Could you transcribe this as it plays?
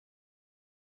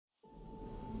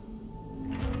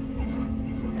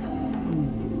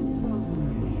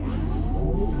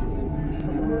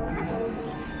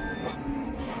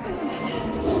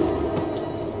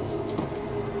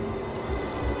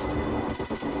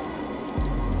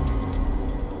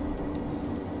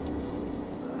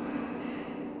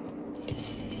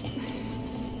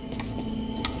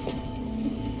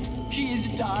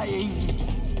dying.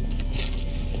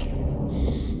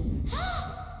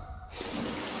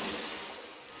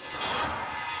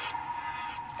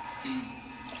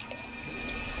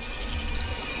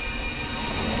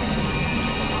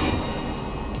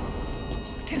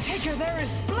 To take her there is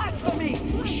blasphemy.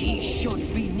 She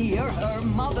should be near her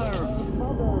mother.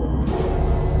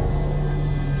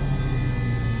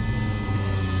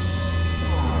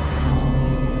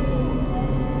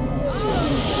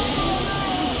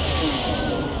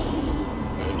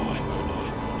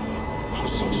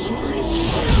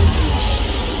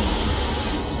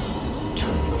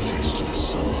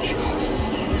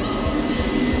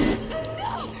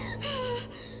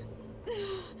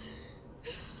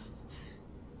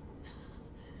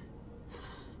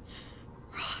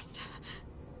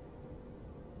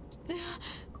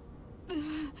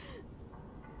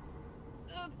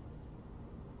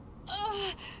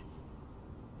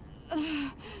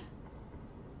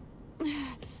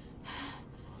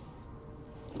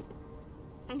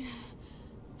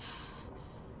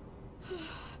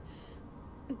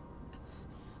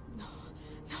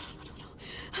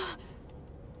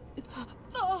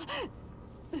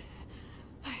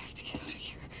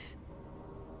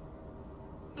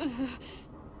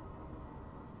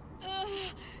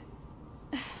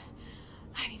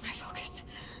 I need my focus.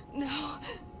 No.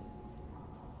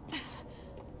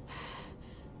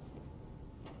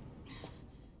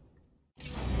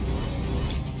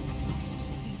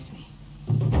 Saved me.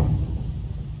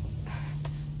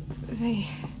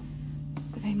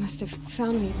 They must have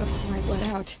found me before I bled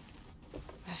out.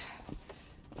 But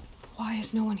why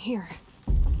is no one here?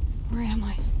 Where am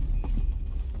I?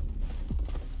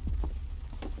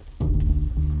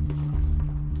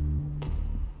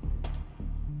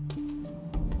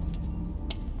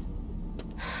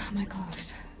 My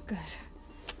clothes. Good.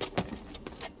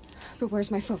 But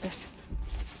where's my focus?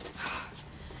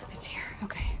 It's here.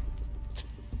 Okay.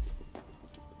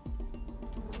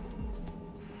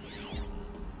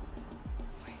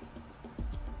 Wait.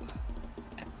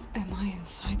 Am I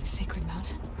inside the sacred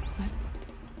mountain? But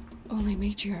only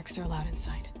matriarchs are allowed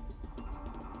inside.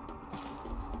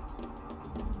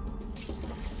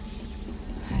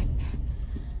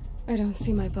 I don't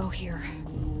see my bow here.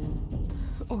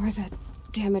 Or that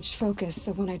damaged focus,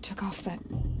 the one I took off that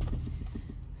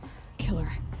killer.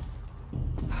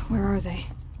 Where are they?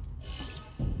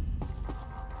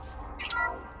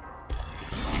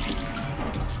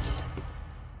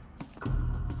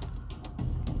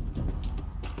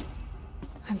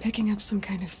 I'm picking up some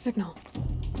kind of signal.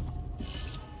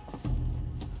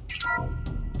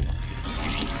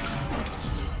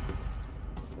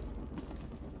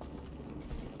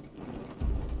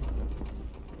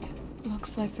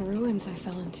 Looks like the ruins I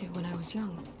fell into when I was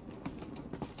young.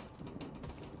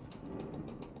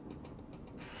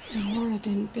 Nora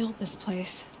didn't build this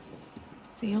place.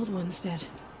 The old ones did.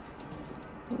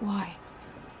 But why?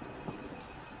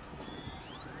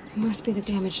 It must be the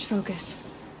damaged focus.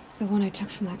 The one I took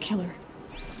from that killer.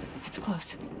 It's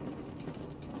close.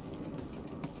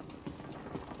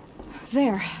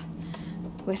 There.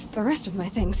 With the rest of my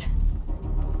things.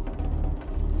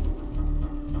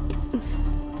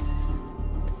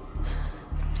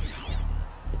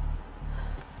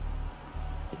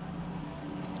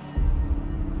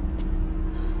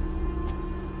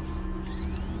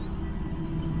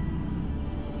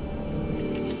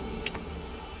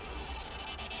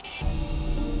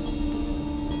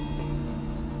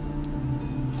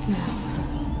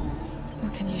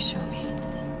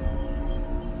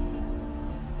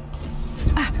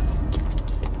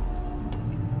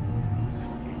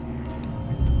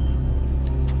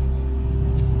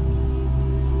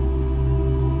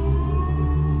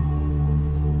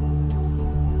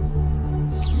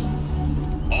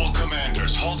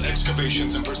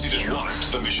 Excavations and proceed at once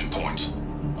to the mission point.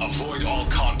 Avoid all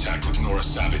contact with Nora's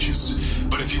savages,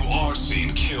 but if you are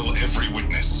seen, kill every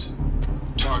witness.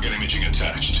 Target imaging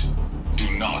attached. Do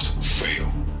not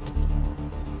fail.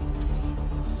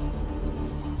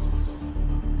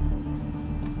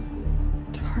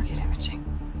 Target imaging.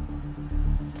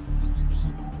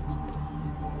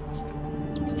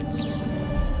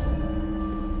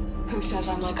 Who says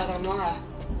I'm like other Nora?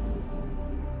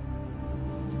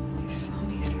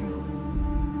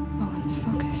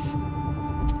 Focus.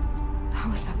 How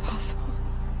is that possible?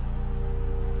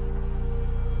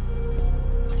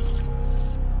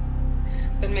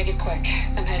 Then make it quick.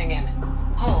 I'm heading in.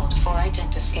 Hold for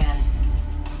identiscan.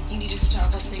 You need to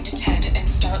stop listening to Ted and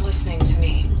start listening to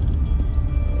me.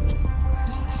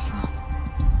 Where's this from?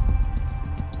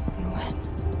 And when?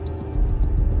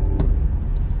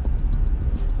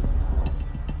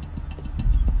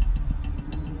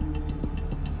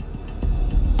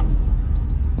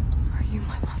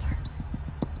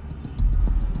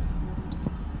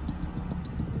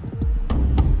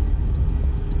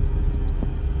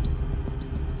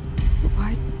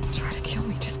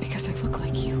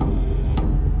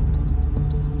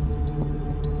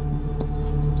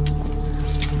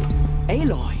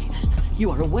 You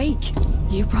are awake!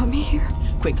 You brought me here?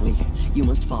 Quickly, you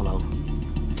must follow.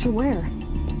 To where?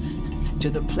 To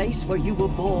the place where you were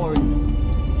born.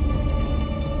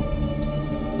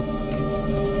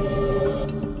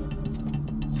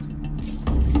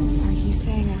 Are you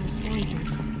saying I was born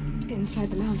here?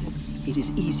 Inside the mountain? It is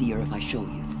easier if I show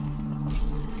you.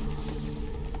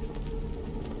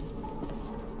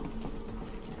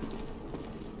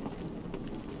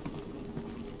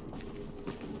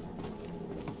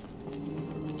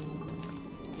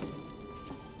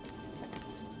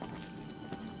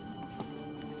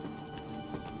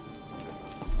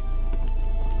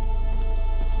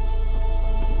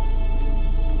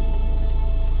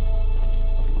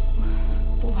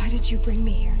 Why did you bring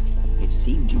me here? It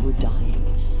seemed you were dying,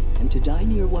 and to die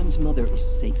near one's mother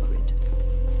is sacred.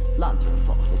 Landra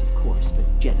fought it, of course,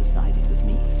 but Jetta sided with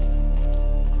me.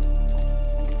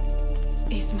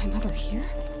 Is my mother here?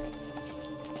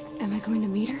 Am I going to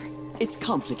meet her? It's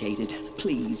complicated.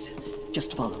 Please,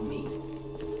 just follow me.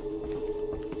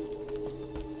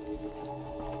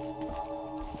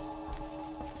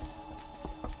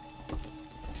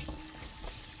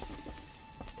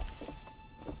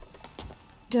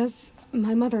 Does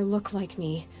my mother look like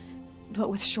me, but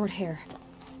with short hair?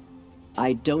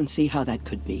 I don't see how that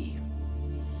could be.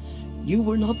 You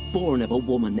were not born of a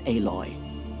woman, Aloy.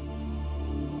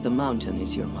 The mountain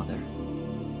is your mother.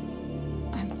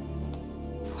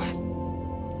 What?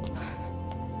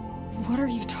 What are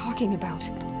you talking about?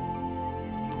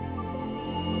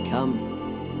 Come.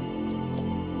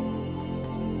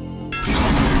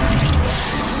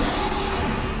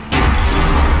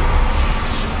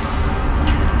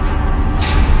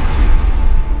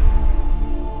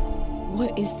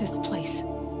 What is this place?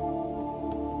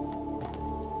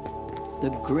 The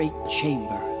Great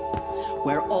Chamber,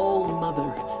 where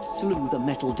All-Mother slew the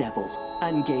Metal Devil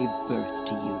and gave birth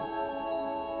to you.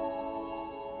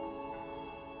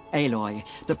 Aloy,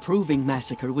 the Proving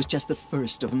Massacre was just the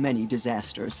first of many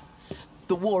disasters.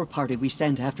 The war party we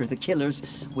sent after the killers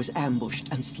was ambushed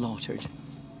and slaughtered.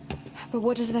 But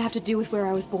what does that have to do with where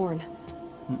I was born?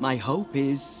 My hope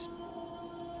is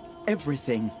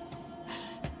everything.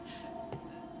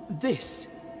 This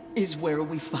is where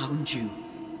we found you.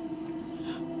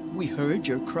 We heard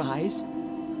your cries,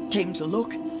 came to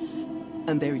look,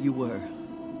 and there you were.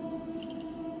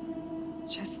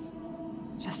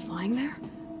 Just lying there?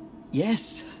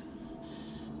 Yes.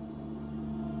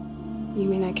 You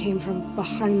mean I came from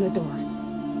behind the door?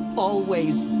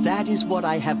 Always, that is what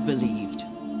I have believed.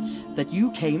 That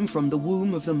you came from the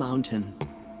womb of the mountain.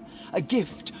 A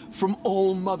gift from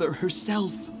All-Mother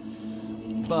herself.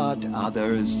 But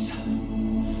others,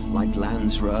 like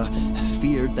Lansra,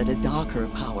 feared that a darker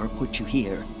power put you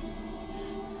here.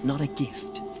 Not a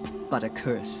gift, but a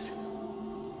curse.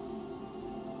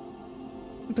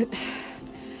 But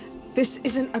this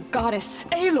isn't a goddess.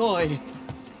 Aloy!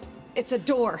 It's a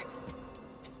door.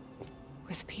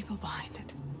 With people behind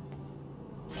it.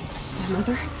 My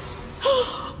mother?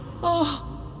 Oh!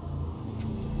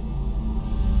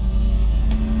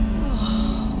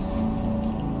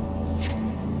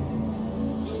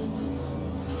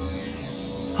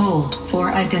 Hold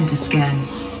for identiscan.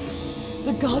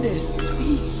 The goddess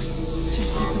speaks.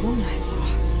 Just like the woman I saw.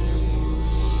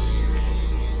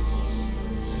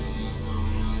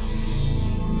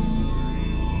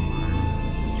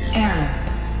 Error.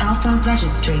 Alpha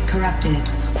registry corrupted.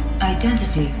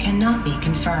 Identity cannot be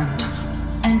confirmed.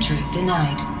 Entry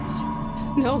denied.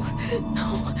 No,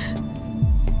 no.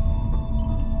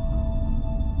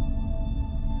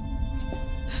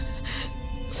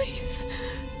 Please.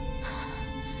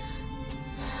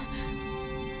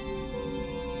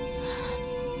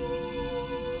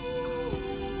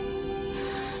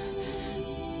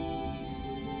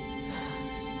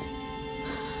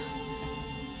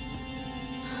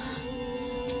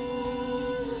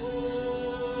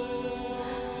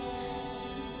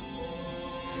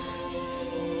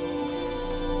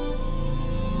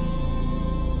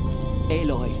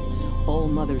 Aloy,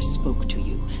 All-Mother spoke to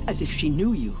you, as if she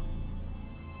knew you.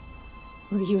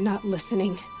 Were you not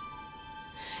listening?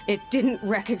 It didn't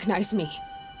recognize me.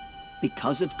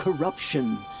 Because of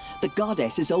corruption. The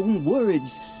goddess's own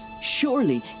words.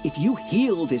 Surely, if you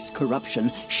heal this corruption,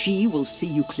 she will see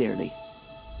you clearly.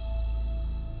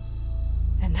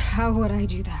 And how would I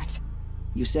do that?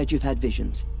 You said you've had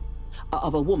visions.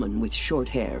 Of a woman with short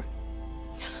hair.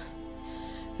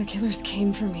 The killers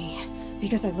came for me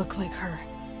because I look like her.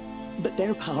 But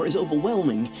their power is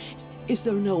overwhelming. Is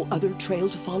there no other trail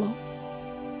to follow?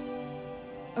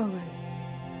 Owen.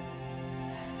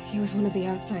 He was one of the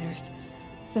outsiders.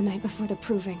 The night before the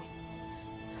Proving.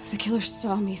 The killer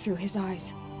saw me through his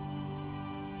eyes.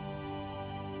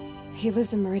 He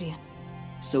lives in Meridian.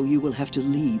 So you will have to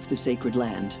leave the sacred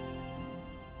land.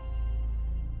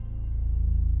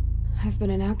 I've been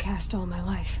an outcast all my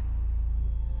life.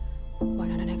 Why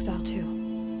not an exile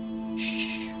too?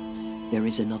 Shh. There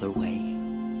is another way.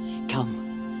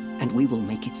 Come, and we will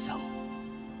make it so.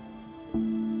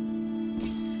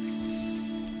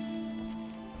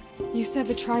 You said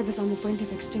the tribe is on the brink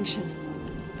of extinction.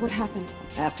 What happened?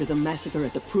 After the massacre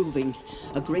at the Proving,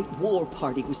 a great war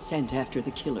party was sent after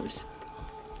the killers.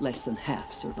 Less than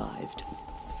half survived.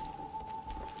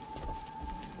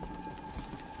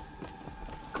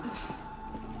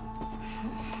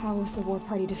 How was the war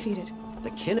party defeated? The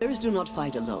killers do not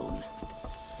fight alone.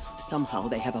 Somehow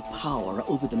they have a power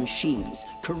over the machines,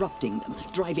 corrupting them,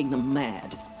 driving them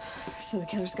mad. So the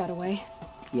killers got away?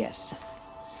 Yes.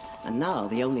 And now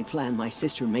the only plan my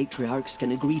sister matriarchs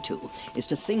can agree to is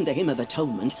to sing the Hymn of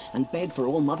Atonement and beg for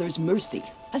All Mother's mercy,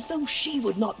 as though she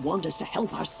would not want us to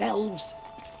help ourselves.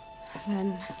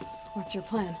 Then, what's your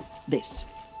plan? This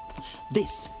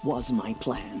was my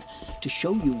plan, to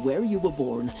show you where you were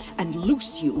born and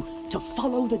loose you to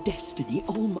follow the destiny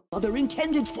All Mother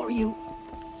intended for you.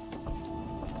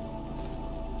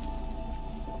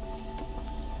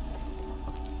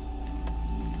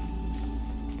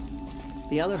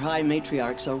 The other High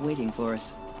Matriarchs are waiting for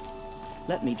us.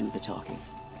 Let me do the talking.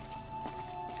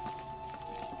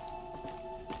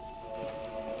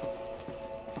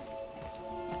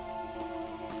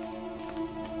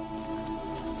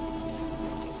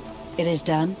 It is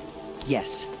done?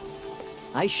 Yes.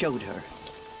 I showed her.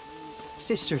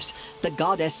 Sisters, the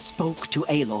goddess spoke to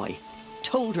Aloy,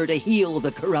 told her to heal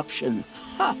the corruption.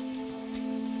 Ha!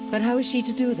 But how is she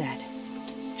to do that?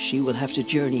 She will have to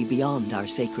journey beyond our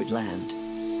sacred land.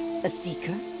 A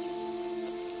seeker?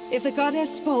 If the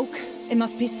goddess spoke, it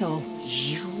must be so.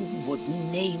 You would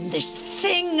name this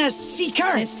thing a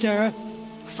seeker? Sister!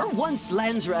 For once,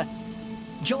 Lansra,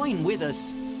 join with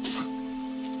us.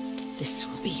 This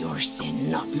will be your sin,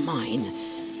 not mine.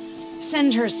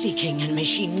 Send her seeking, and may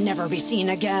she never be seen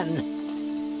again.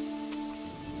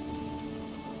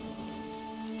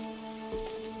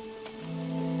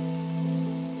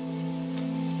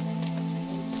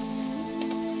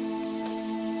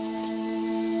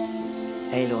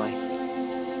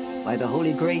 Aloy, by the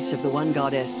holy grace of the one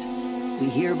goddess, we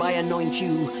hereby anoint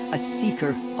you a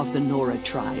seeker of the Nora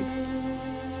tribe.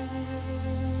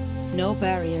 No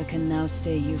barrier can now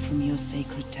stay you from your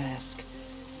sacred task.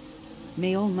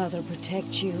 May All Mother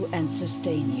protect you and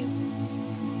sustain you.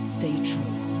 Stay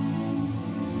true.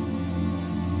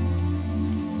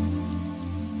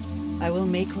 I will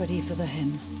make ready for the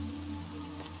hymn.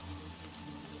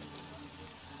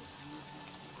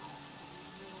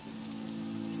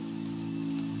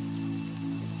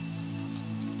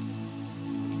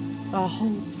 Our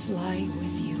hopes lie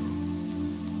with you.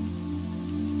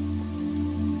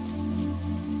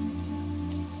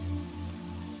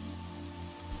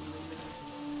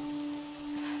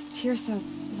 Tirsa,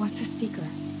 what's a seeker?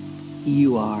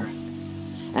 You are.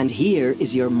 And here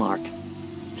is your mark.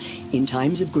 In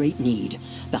times of great need,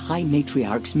 the High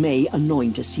Matriarchs may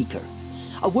anoint a seeker.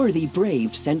 A worthy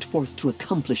brave sent forth to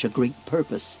accomplish a great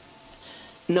purpose.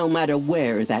 No matter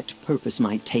where that purpose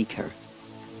might take her.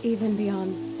 Even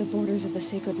beyond the borders of the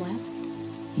sacred land?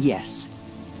 Yes.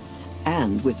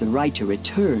 And with the right to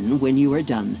return when you are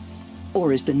done,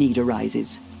 or as the need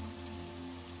arises.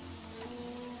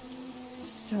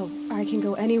 So I can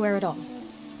go anywhere at all?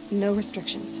 No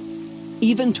restrictions?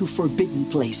 Even to forbidden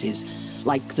places,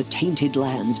 like the tainted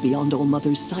lands beyond All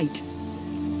Mother's sight,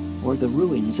 or the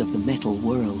ruins of the metal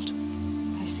world.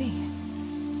 I see.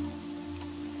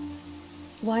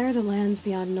 Why are the lands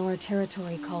beyond Nora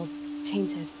territory called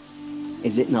tainted?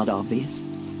 Is it not obvious?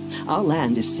 Our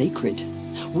land is sacred.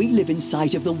 We live in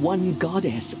sight of the one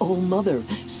goddess, All Mother,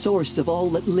 source of all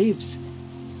that lives.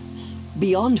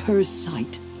 Beyond her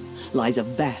sight lies a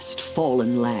vast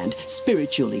fallen land,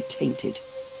 spiritually tainted.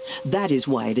 That is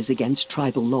why it is against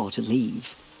tribal law to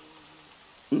leave.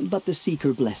 But the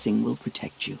Seeker blessing will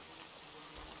protect you.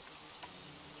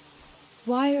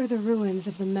 Why are the ruins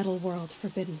of the metal world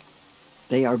forbidden?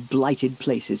 They are blighted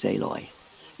places, Aloy.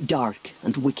 Dark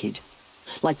and wicked,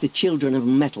 like the children of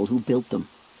metal who built them.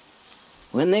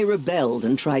 When they rebelled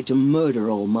and tried to murder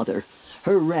All Mother,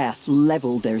 her wrath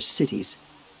leveled their cities,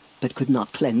 but could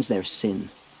not cleanse their sin.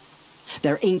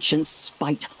 Their ancient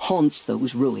spite haunts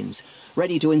those ruins,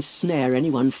 ready to ensnare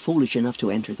anyone foolish enough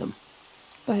to enter them.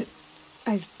 But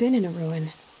I've been in a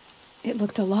ruin. It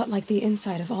looked a lot like the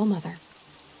inside of All Mother.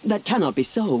 That cannot be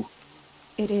so.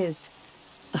 It is.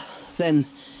 Then,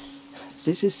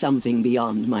 this is something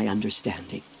beyond my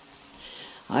understanding.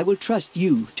 I will trust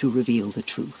you to reveal the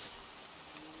truth.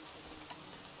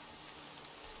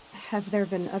 Have there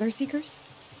been other Seekers?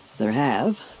 There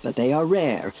have, but they are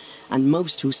rare, and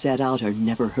most who set out are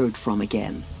never heard from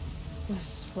again.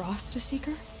 Was Rost a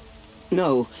Seeker?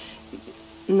 No,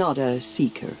 not a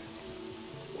Seeker.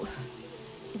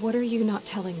 What are you not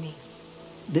telling me?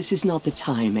 This is not the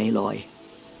time, Aloy.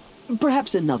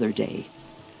 Perhaps another day.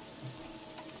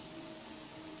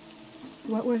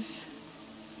 What was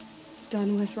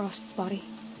done with Rost's body?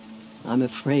 I'm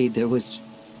afraid there was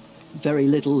very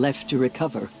little left to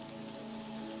recover.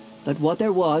 But what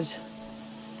there was,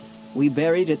 we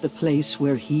buried at the place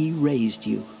where he raised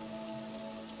you,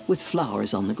 with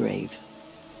flowers on the grave.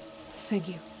 Thank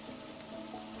you.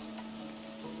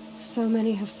 So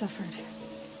many have suffered.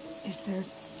 Is there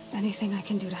anything I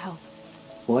can do to help?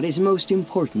 What is most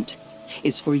important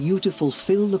is for you to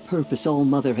fulfill the purpose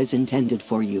All-Mother has intended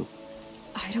for you.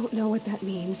 I don't know what that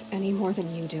means any more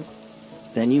than you do.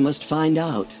 Then you must find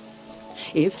out.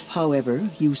 If, however,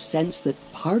 you sense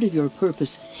that part of your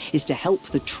purpose is to help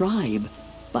the tribe,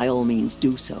 by all means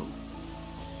do so.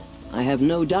 I have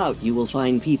no doubt you will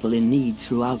find people in need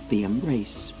throughout the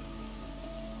Embrace.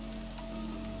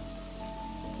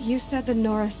 You said the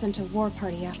Nora sent a war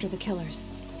party after the killers.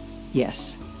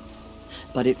 Yes.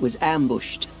 But it was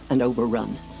ambushed and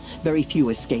overrun. Very few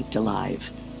escaped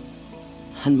alive.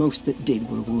 And most that did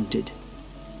were wounded.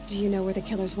 Do you know where the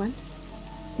killers went?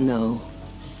 No.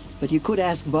 But you could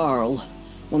ask Varl,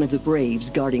 one of the Braves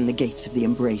guarding the gates of the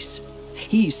Embrace.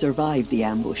 He survived the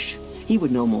ambush. He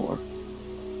would know more.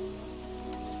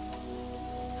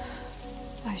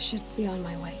 I should be on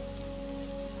my way.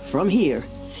 From here,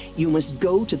 you must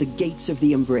go to the gates of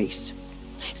the Embrace.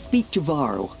 Speak to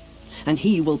Varl, and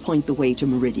he will point the way to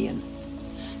Meridian.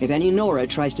 If any Nora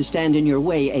tries to stand in your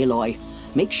way, Aloy,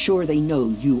 make sure they know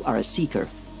you are a Seeker.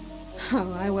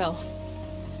 Oh, I will.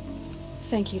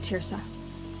 Thank you, Teersa,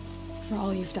 for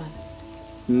all you've done.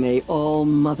 May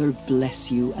All-Mother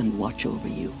bless you and watch over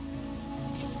you.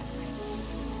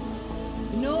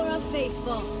 Nora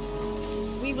Faithful,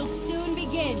 we will soon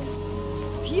begin.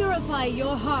 Purify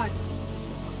your hearts.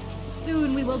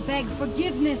 Soon we will beg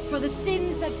forgiveness for the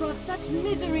sins that brought such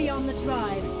misery on the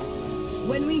tribe.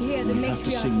 When we hear the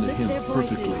matriarchs lift their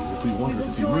voices, if we want we her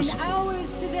will to be join merciful.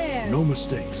 ours to theirs. No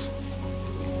mistakes.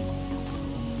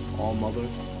 All-Mother,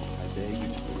 I beg you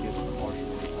to forgive the harsh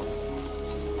words.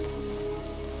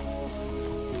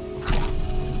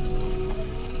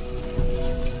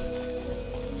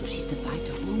 So she's the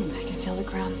vital wound. I can feel the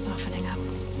ground softening up.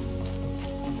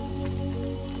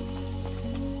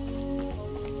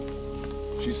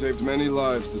 She saved many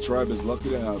lives. The tribe is lucky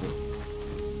to have her.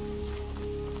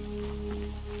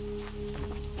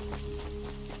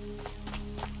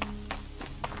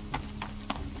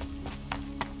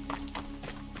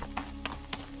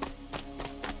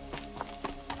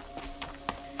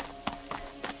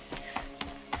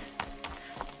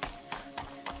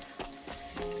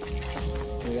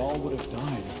 They all would have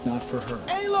died if not for her.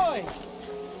 Aloy!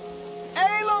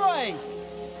 Aloy!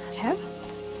 Teb?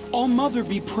 All-Mother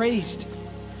be praised.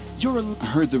 You're a... I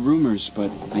heard the rumors,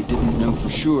 but I didn't know for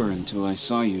sure until I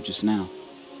saw you just now.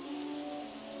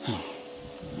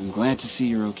 I'm glad to see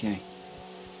you're okay.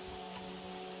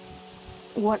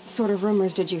 What sort of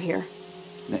rumors did you hear?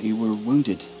 That you were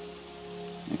wounded,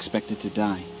 expected to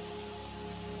die.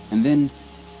 And then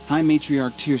High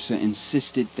Matriarch Teersa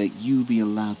insisted that you be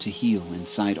allowed to heal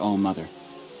inside All-Mother.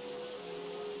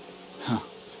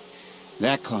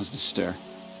 That caused a stir.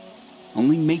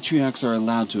 Only matriarchs are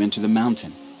allowed to enter the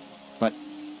mountain. But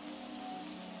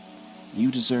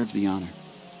you deserve the honor.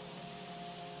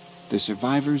 The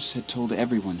survivors had told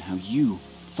everyone how you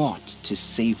fought to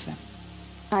save them.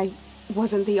 I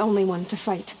wasn't the only one to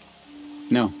fight.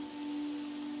 No.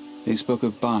 They spoke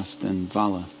of Bast and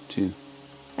Vala, too.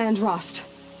 And Rost,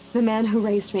 the man who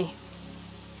raised me.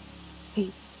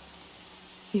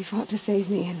 He fought to save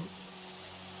me, and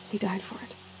he died for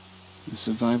it. The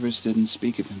survivors didn't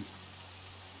speak of him,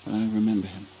 but I remember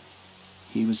him.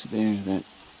 He was there that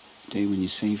day when you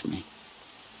saved me.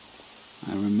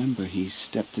 I remember he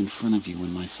stepped in front of you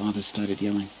when my father started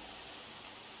yelling.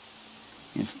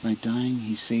 If by dying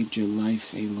he saved your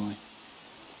life, Aloy,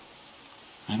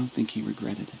 I don't think he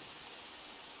regretted it.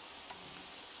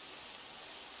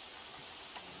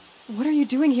 What are you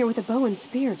doing here with a bow and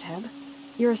spear, Teb?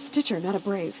 You're a Stitcher, not a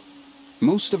Brave.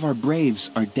 Most of our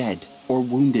Braves are dead or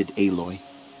wounded, Aloy.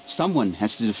 Someone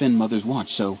has to defend Mother's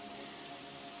Watch, so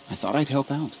I thought I'd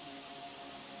help out.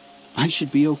 I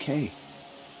should be okay.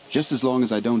 Just as long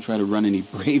as I don't try to run any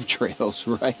Brave trails,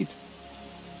 right?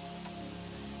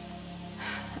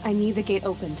 I need the gate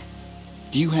opened.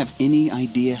 Do you have any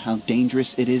idea how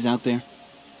dangerous it is out there?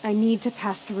 I need to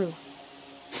pass through.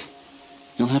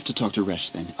 You'll have to talk to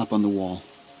Resh then, up on the wall.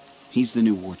 He's the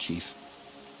new war chief.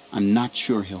 I'm not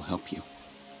sure he'll help you.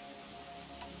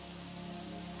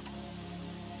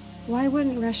 Why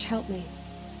wouldn't Resh help me?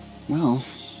 Well,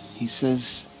 he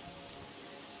says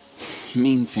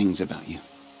mean things about you.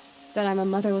 That I'm a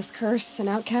motherless curse, an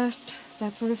outcast,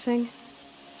 that sort of thing?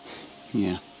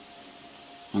 Yeah.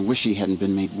 I wish he hadn't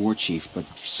been made war chief, but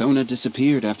Sona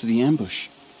disappeared after the ambush.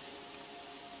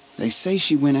 They say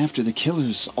she went after the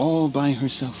killers all by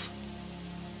herself.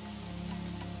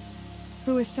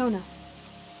 Who is Sona?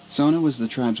 Sona was the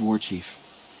tribe's war chief,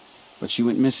 but she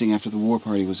went missing after the war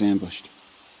party was ambushed.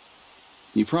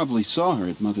 You probably saw her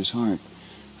at Mother's Heart.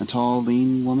 A tall,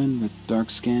 lean woman with dark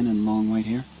skin and long white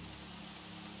hair.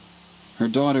 Her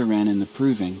daughter ran in the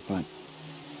proving, but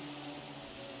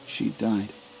she died.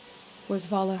 Was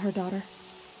Vala her daughter?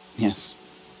 Yes,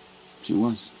 she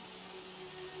was.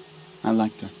 I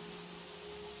liked her.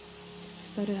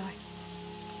 So did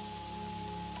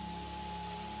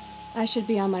I should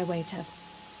be on my way, Tev.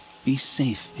 Be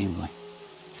safe, Aloy.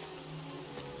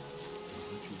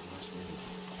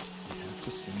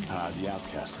 The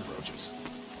outcast approaches.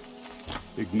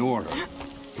 Ignore her.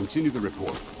 Continue the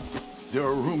report. There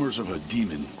are rumors of a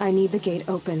demon. I need the gate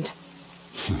opened.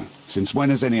 Since when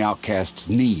has any outcast's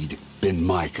need been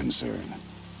my concern?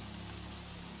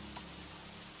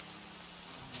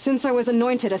 Since I was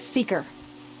anointed a seeker.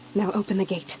 Now open the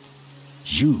gate.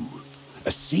 You?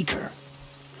 A seeker?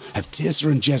 Have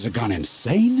Tissa and Jezza gone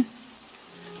insane?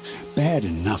 Bad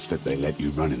enough that they let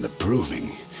you run in the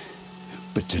proving.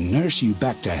 But to nurse you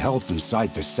back to health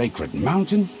inside the sacred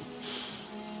mountain?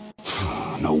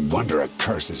 No wonder a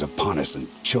curse is upon us and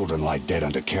children lie dead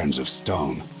under cairns of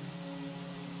stone.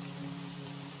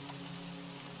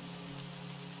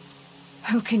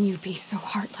 How can you be so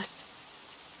heartless?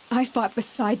 I fought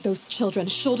beside those children,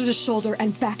 shoulder to shoulder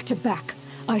and back to back.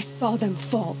 I saw them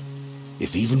fall.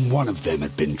 If even one of them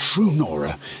had been true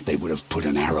Nora, they would have put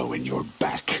an arrow in your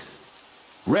back.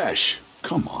 Resh,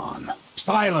 come on.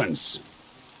 Silence!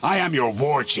 I am your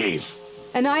war chief.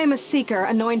 And I am a seeker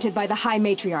anointed by the High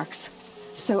Matriarchs.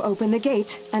 So open the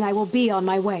gate, and I will be on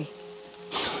my way.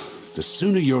 The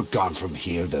sooner you're gone from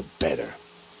here, the better.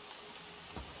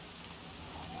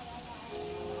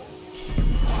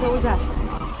 What was that?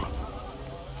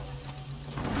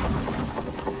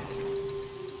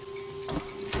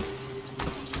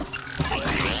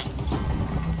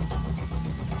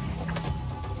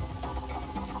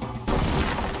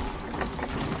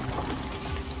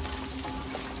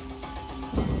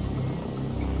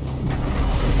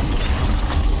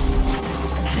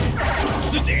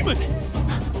 The demon!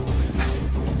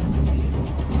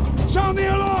 Sound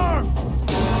the alarm!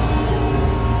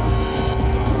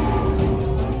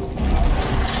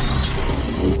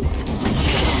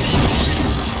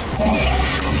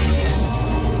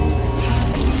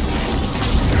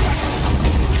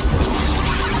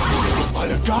 By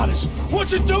the goddess,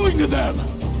 what's it doing to them?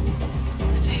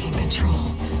 Taking control.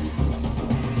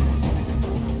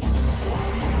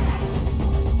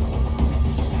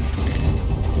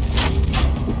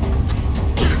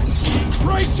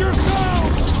 Brace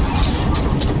yourselves!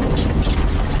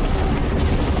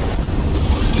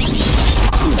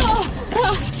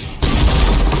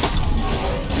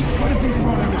 What have we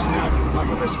brought others now? Not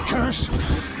with this curse.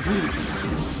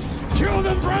 Kill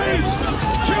them, Braves!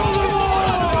 Kill them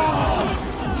all!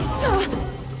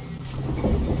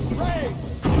 Braves,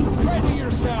 ready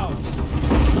yourselves!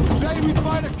 Today we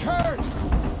fight a curse!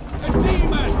 A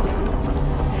demon!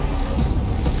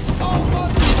 Oh,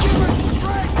 Mother, give us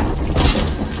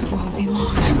strength! Won't be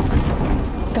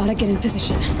long. Gotta get in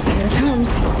position. Here it comes.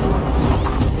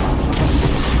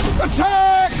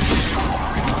 Attack!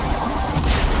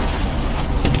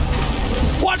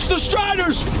 Watch the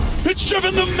Striders! It's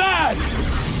driven them mad!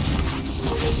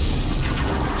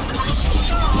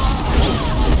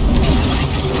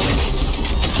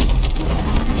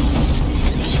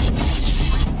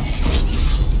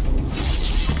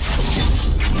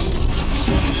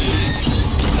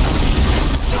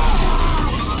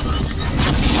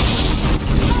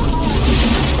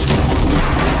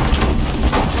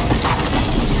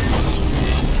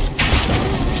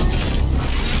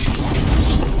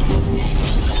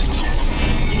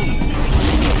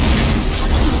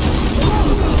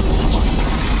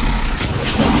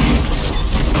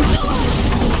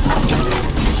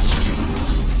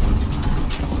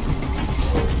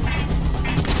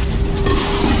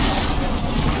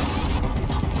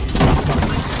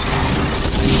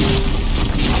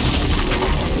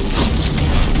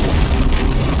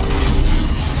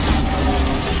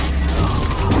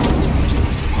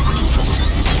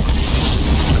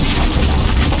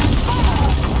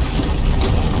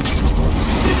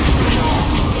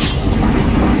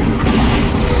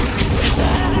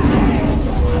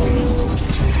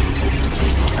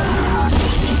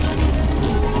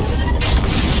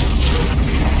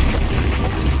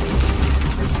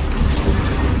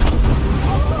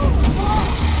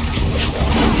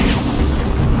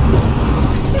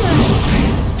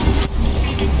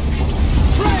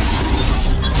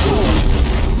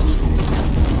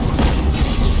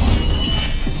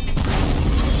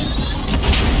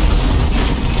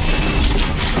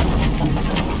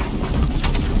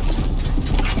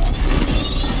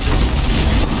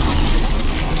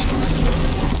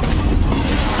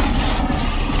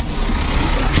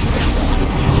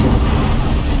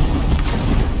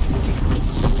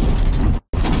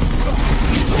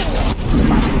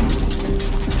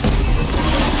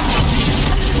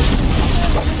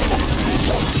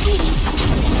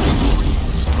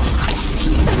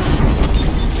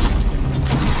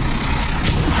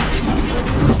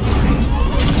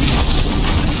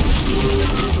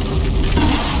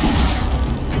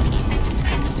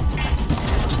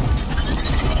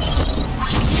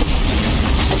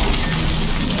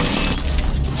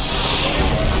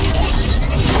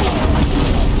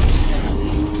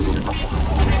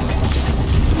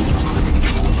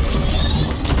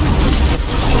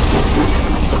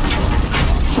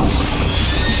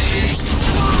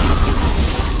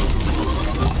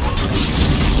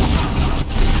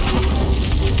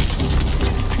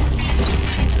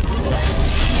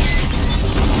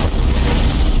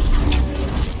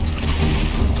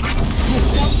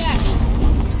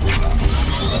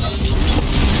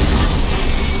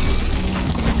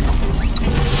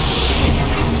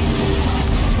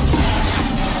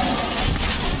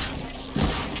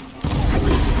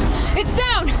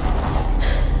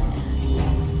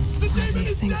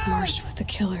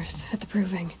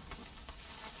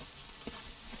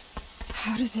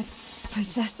 How does it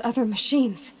possess other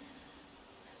machines?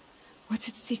 What's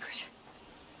its secret?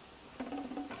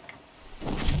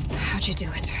 How'd you do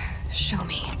it? Show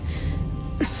me.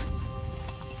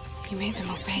 You made them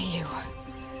obey you.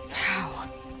 But how?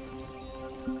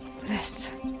 This.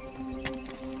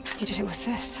 You did it with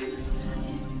this.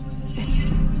 It's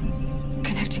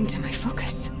connecting to my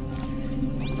focus.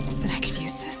 Then I could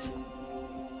use this.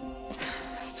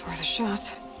 It's worth a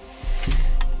shot.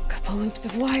 Couple loops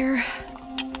of wire.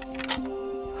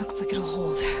 Looks like it'll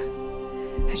hold.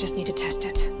 I just need to test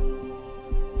it.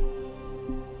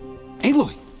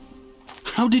 Aloy!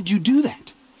 How did you do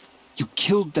that? You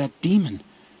killed that demon.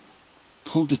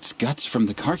 Pulled its guts from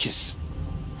the carcass.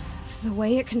 The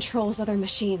way it controls other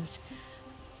machines.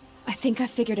 I think I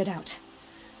figured it out.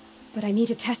 But I need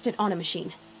to test it on a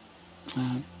machine.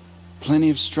 Plenty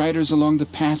of striders along the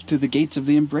path to the gates of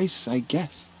the Embrace, I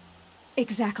guess.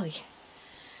 Exactly.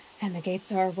 And the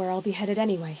gates are where I'll be headed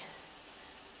anyway.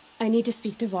 I need to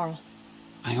speak to Varl.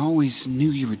 I always knew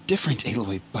you were different,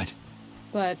 Aloy, but...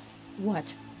 But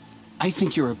what? I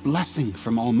think you're a blessing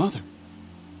from All Mother.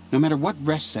 No matter what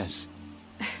Resh says.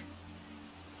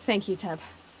 Thank you, Teb.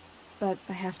 But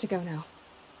I have to go now.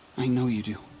 I know you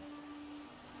do.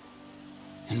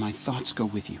 And my thoughts go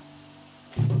with you.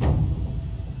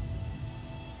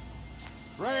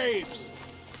 Braves!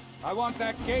 I want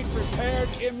that gate repaired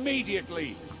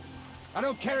immediately. I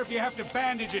don't care if you have to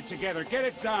bandage it together. Get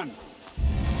it done.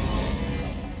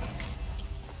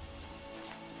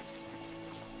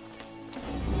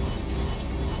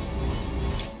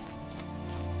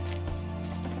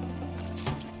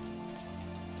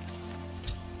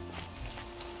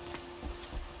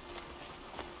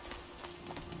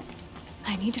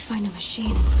 I need to find a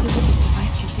machine and see what this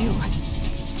device can do.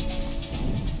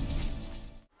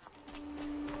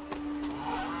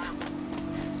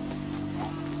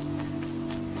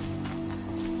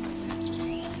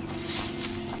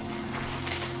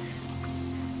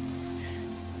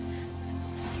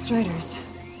 Striders.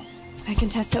 I can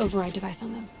test the override device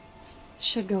on them.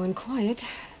 Should go in quiet.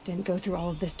 Didn't go through all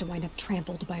of this to wind up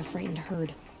trampled by a frightened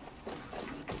herd.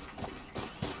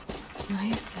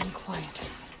 Nice and quiet.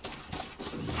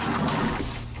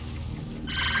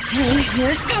 Okay,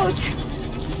 here it goes!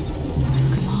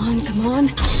 Come on, come on.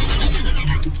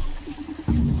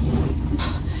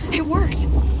 It worked!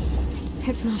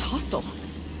 It's not hostile.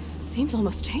 Seems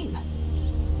almost tame.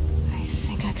 I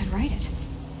think I could ride it.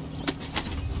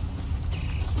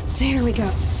 There we go.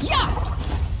 Yeah!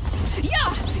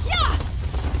 Yeah! Yeah!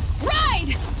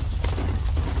 Ride!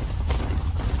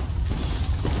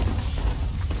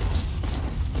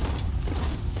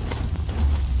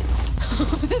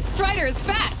 This strider is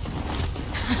fast!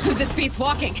 This beats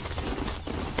walking.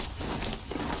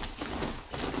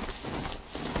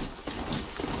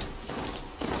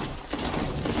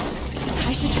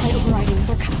 I should try overriding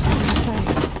other cuts on the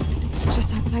fire.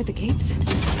 Just outside the gates.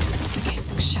 The gates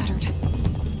look shuttered.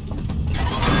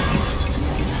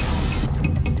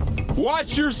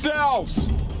 Watch yourselves!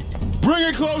 Bring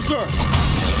it closer!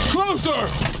 Closer!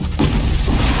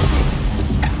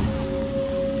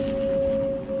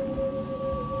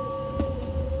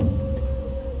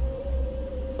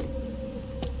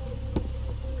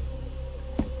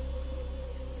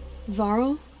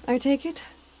 Varl, I take it?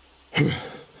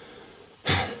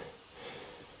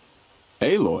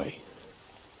 Aloy.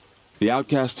 The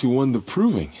outcast who won the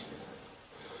proving.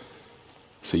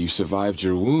 So you survived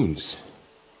your wounds.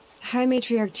 High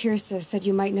Matriarch Tirsa said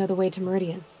you might know the way to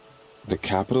Meridian. The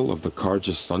capital of the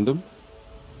Carja Sundom?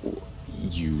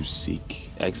 You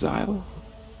seek exile?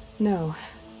 No.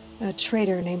 A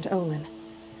traitor named Olin.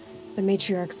 The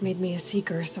Matriarchs made me a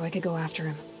seeker so I could go after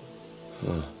him.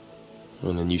 Huh.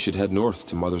 Well, then you should head north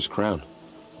to Mother's Crown.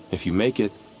 If you make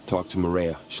it, talk to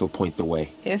Maria. She'll point the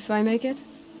way. If I make it?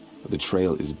 The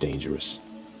trail is dangerous.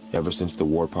 Ever since the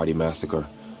War Party massacre,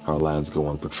 our lands go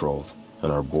unpatrolled,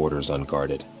 and our borders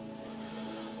unguarded.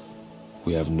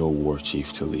 We have no war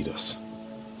chief to lead us.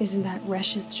 Isn't that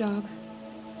Resh's job?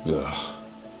 Ugh.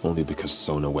 Only because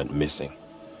Sona went missing.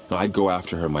 I'd go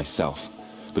after her myself,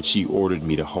 but she ordered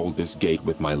me to hold this gate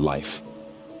with my life.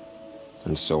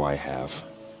 And so I have.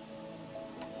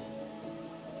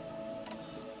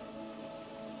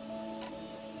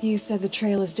 You said the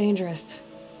trail is dangerous.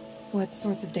 What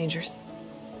sorts of dangers?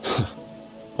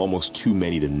 Almost too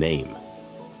many to name.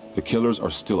 The killers are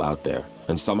still out there,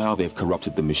 and somehow they've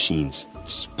corrupted the machines,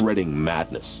 spreading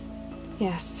madness.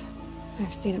 Yes,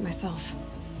 I've seen it myself.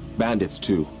 Bandits,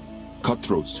 too.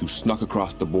 Cutthroats who snuck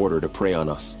across the border to prey on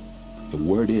us. The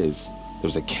word is,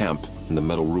 there's a camp in the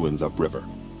metal ruins upriver.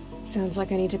 Sounds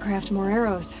like I need to craft more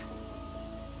arrows.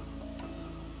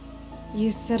 You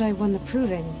said I won the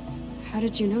proving. How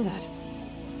did you know that?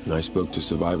 I spoke to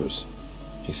survivors.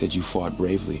 They said you fought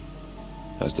bravely,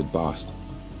 as did Bast.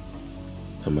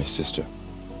 And my sister.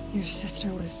 Your sister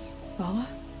was Vala?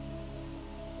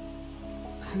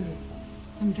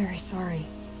 I'm very sorry.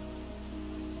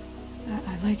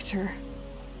 I liked her.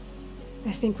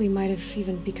 I think we might have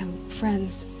even become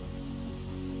friends.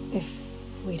 If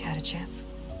we'd had a chance.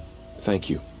 Thank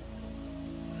you.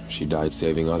 She died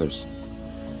saving others.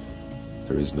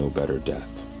 There is no better death.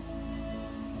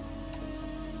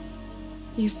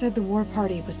 You said the war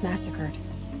party was massacred.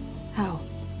 How?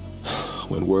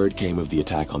 When word came of the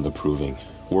attack on the Proving,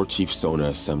 War Chief Sona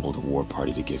assembled a war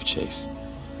party to give chase.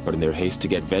 But in their haste to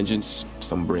get vengeance,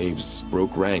 some braves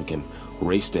broke rank and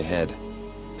raced ahead,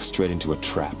 straight into a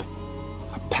trap.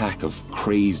 A pack of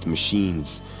crazed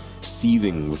machines,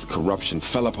 seething with corruption,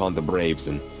 fell upon the braves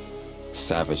and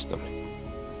savaged them.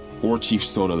 War Chief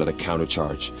Sona led a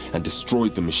countercharge and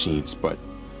destroyed the machines, but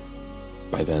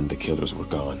by then the killers were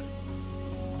gone,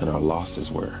 and our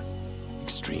losses were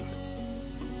extreme.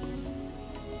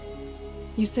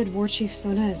 You said War Chief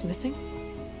Sona is missing?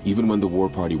 Even when the war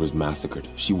party was massacred,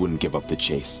 she wouldn't give up the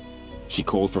chase. She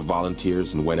called for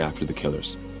volunteers and went after the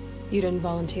killers. You didn't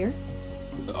volunteer?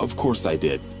 Of course I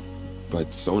did,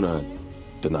 but Sona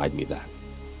denied me that.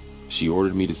 She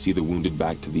ordered me to see the wounded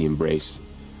back to the Embrace,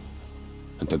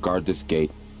 and to guard this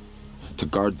gate, to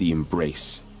guard the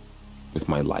Embrace with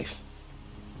my life.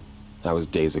 That was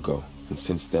days ago, and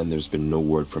since then there's been no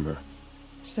word from her.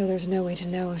 So there's no way to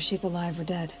know if she's alive or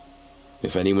dead?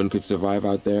 If anyone could survive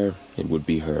out there, it would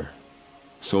be her.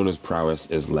 Sona's prowess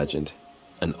is legend,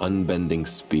 an unbending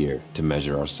spear to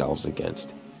measure ourselves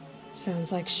against.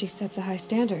 Sounds like she sets a high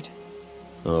standard.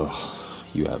 Oh,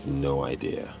 you have no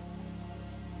idea.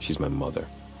 She's my mother.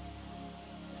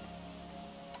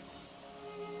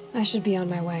 I should be on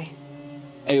my way.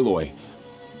 Aloy,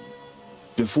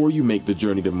 before you make the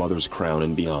journey to Mother's Crown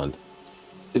and beyond,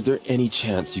 is there any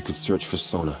chance you could search for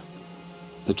Sona?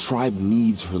 The tribe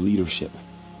needs her leadership.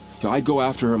 I'd go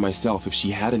after her myself if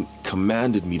she hadn't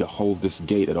commanded me to hold this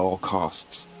gate at all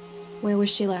costs. Where was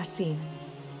she last seen?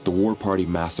 The War Party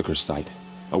massacre site.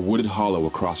 A wooded hollow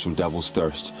across from Devil's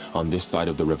Thirst, on this side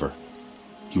of the river.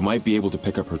 You might be able to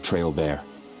pick up her trail there.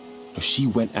 She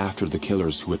went after the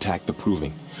killers who attacked the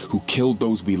Proving, who killed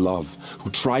those we love,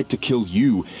 who tried to kill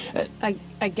you.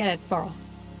 I get it, Varl.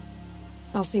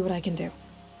 I'll see what I can do.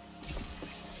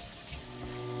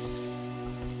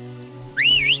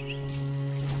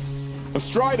 A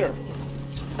Strider!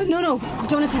 No,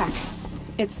 don't attack.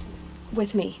 It's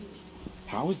with me.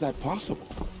 How is that possible?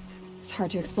 It's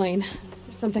hard to explain.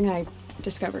 Something I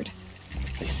discovered.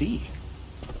 I see.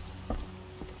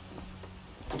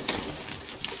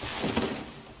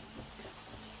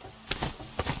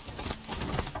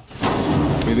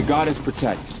 May the goddess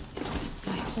protect.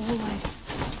 My whole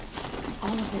life,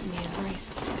 all of it in the Embrace.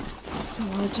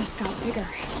 The world just got bigger.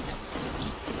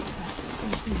 But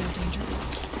mostly more dangerous.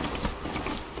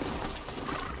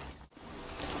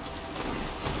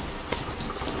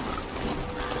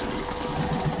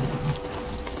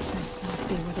 This must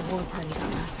be where the war party got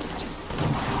massacred.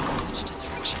 Such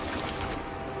destruction.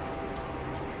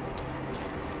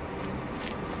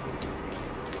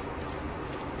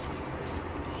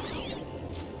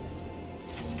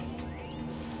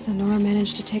 The Nora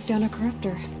managed to take down a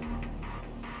corruptor.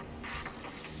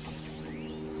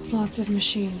 Lots of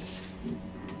machines.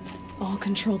 All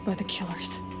controlled by the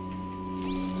killers.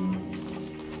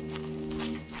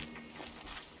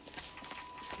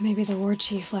 Maybe the war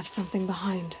chief left something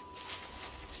behind.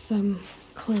 Some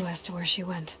clue as to where she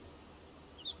went.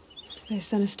 They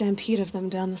sent a stampede of them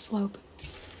down the slope.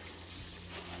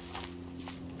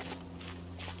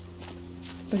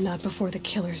 But not before the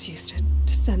killers used it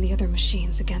to send the other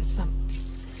machines against them.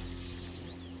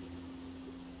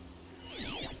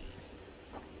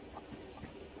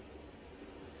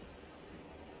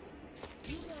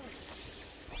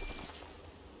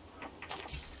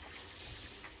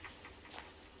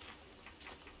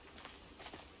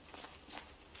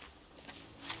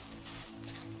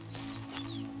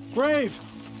 Brave!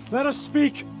 Let us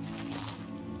speak!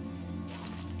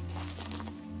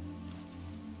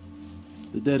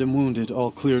 The dead and wounded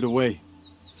all cleared away.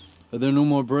 Are there no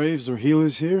more braves or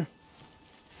healers here?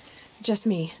 Just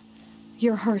me.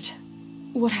 You're hurt.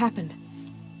 What happened?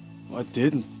 I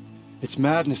didn't. It's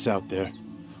madness out there.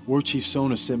 War Chief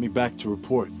Sona sent me back to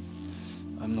report.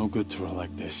 I'm no good to her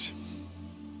like this.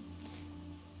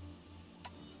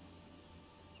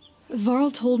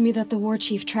 Varl told me that the war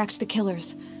chief tracked the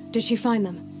killers. Did she find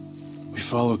them? We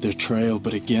followed their trail,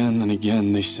 but again and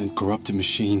again they sent corrupted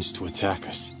machines to attack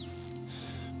us.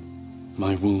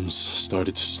 My wounds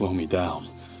started to slow me down,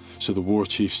 so the war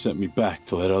chief sent me back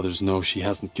to let others know she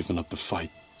hasn't given up the fight.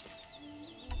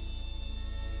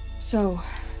 So,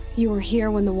 you were here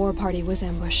when the war party was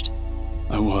ambushed?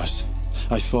 I was.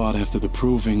 I thought after the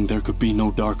proving there could be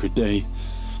no darker day,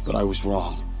 but I was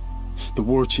wrong. The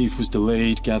war chief was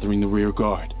delayed gathering the rear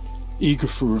guard. Eager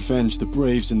for revenge, the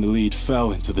braves in the lead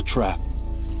fell into the trap.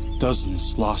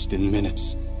 Dozens lost in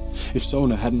minutes. If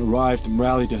Sona hadn't arrived and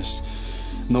rallied us,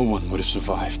 no one would have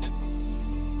survived.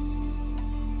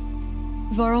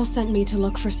 Varl sent me to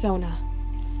look for Sona.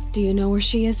 Do you know where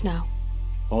she is now?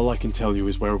 All I can tell you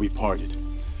is where we parted.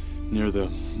 Near the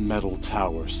metal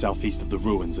tower, southeast of the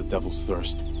ruins at Devil's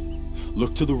Thirst.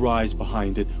 Look to the rise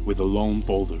behind it with a lone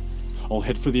boulder. I'll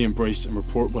head for the embrace and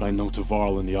report what I know to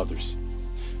Varl and the others.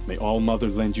 May All Mother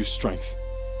lend you strength.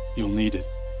 You'll need it,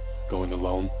 going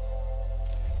alone.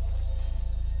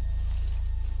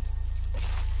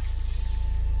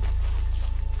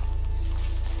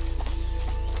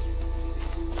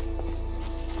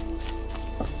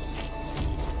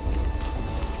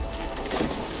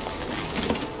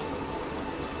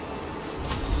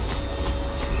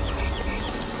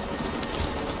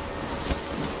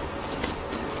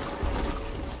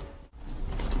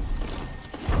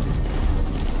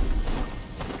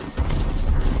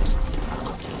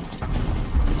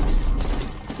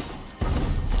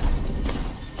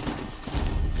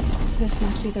 This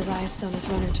must be the rise Sona's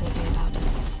runner told me about.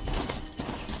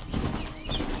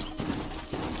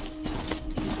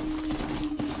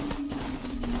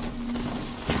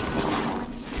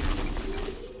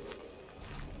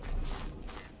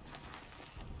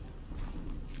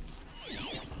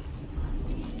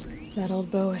 That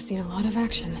old bow has seen a lot of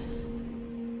action.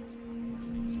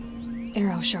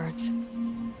 Arrow shards.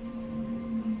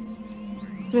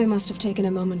 They must have taken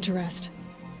a moment to rest.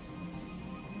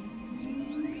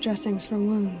 Dressings for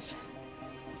wounds.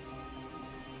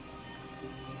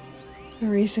 A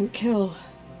recent kill,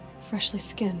 freshly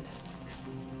skinned.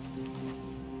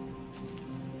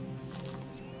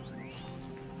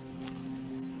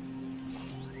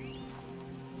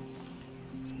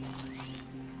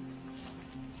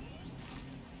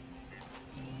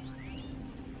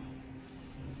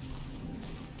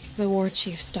 The war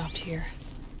chief stopped here.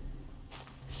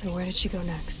 So where did she go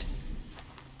next?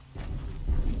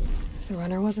 The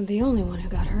runner wasn't the only one who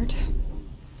got hurt.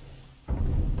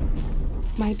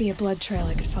 Might be a blood trail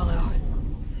I could follow.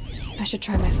 I should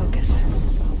try my focus.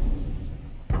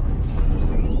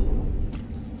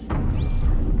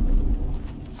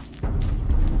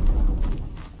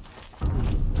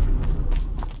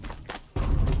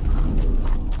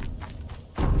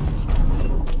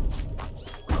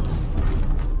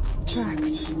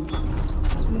 Tracks.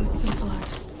 With some blood.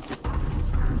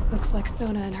 Looks like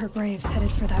Sona and her braves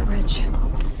headed for that ridge.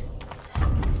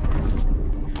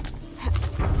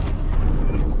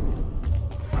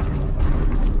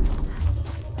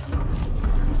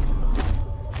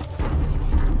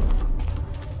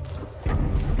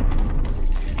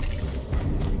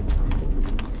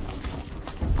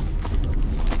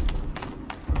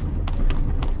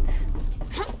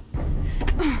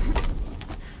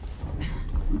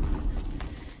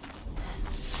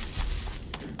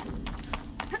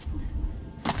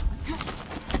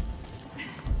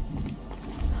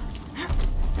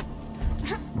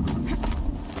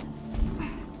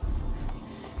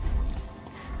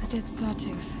 Dead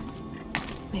sawtooth.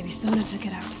 Maybe Sona took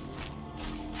it out.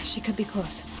 She could be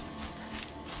close.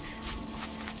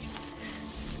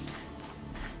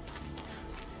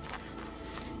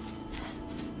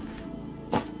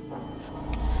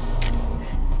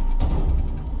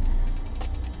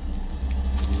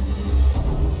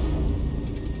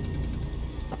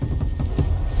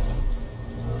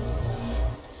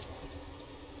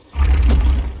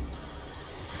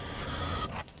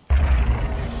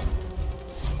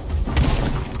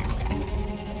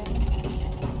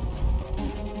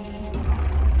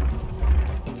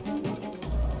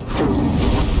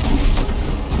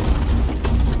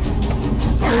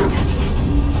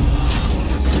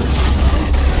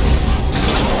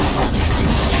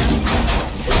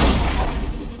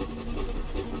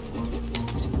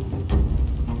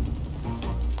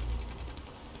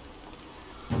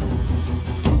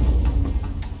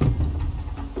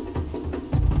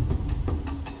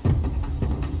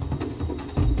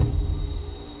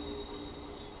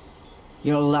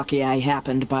 You're lucky I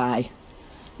happened by.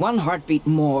 One heartbeat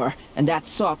more, and that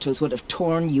sawtooth would have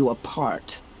torn you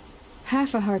apart.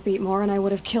 Half a heartbeat more and I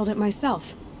would have killed it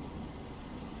myself.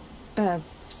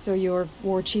 So you're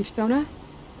War Chief Sona?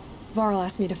 Varl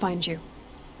asked me to find you.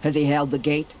 Has he held the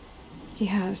gate? He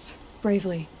has,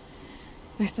 bravely.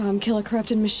 I saw him kill a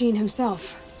corrupted machine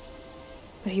himself.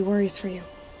 But he worries for you.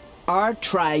 Our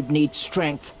tribe needs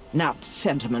strength, not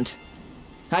sentiment.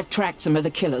 I've tracked some of the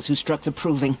killers who struck the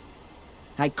Proving.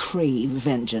 I crave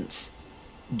vengeance.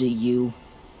 Do you?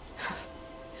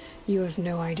 You have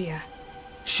no idea.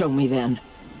 Show me then.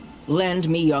 Lend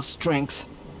me your strength.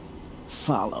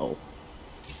 Follow.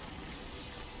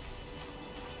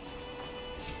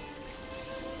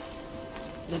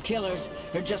 The killers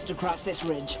are just across this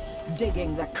ridge,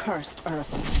 digging the cursed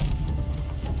earth.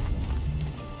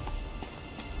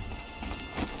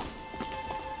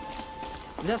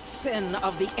 The sin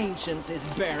of the ancients is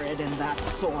buried in that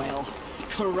soil.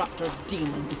 Corrupt of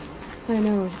demons. I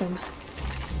know of them.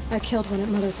 I killed one at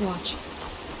Mother's Watch.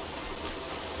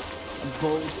 A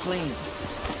bold claim.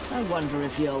 I wonder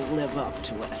if you'll live up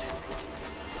to it.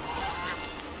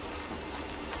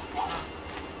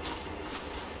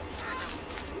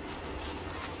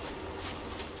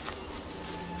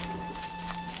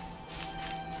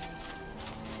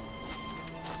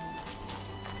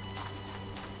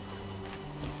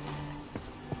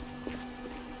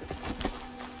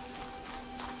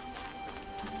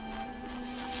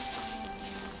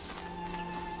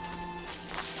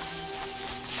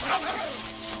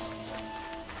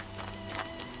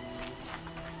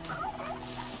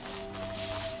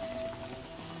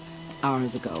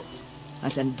 Hours ago, I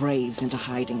sent Braves into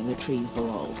hiding in the trees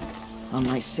below. On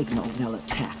my signal, they'll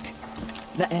attack.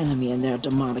 The enemy and their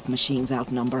demonic machines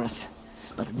outnumber us,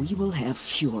 but we will have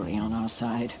fury on our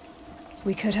side.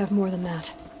 We could have more than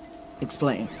that.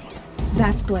 Explain.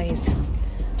 That's Blaze.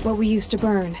 What we used to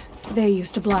burn, they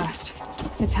used to blast.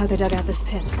 It's how they dug out this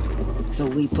pit. So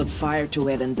we put fire to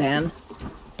it and then?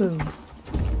 Boom.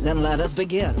 Then let us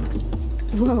begin.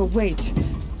 Whoa, wait.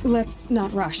 Let's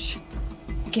not rush.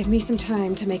 Give me some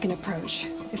time to make an approach.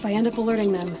 If I end up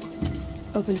alerting them,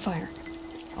 open fire.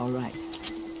 All right.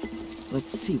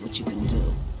 Let's see what you can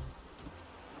do.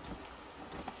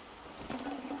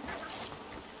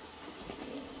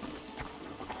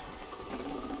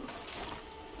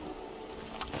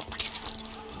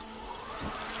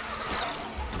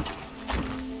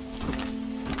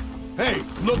 Hey,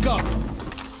 look up!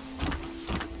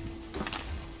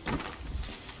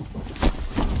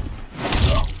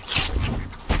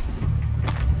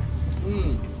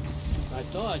 I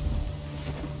thought.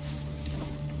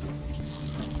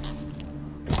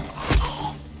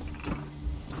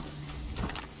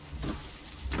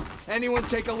 Anyone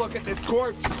take a look at this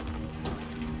corpse?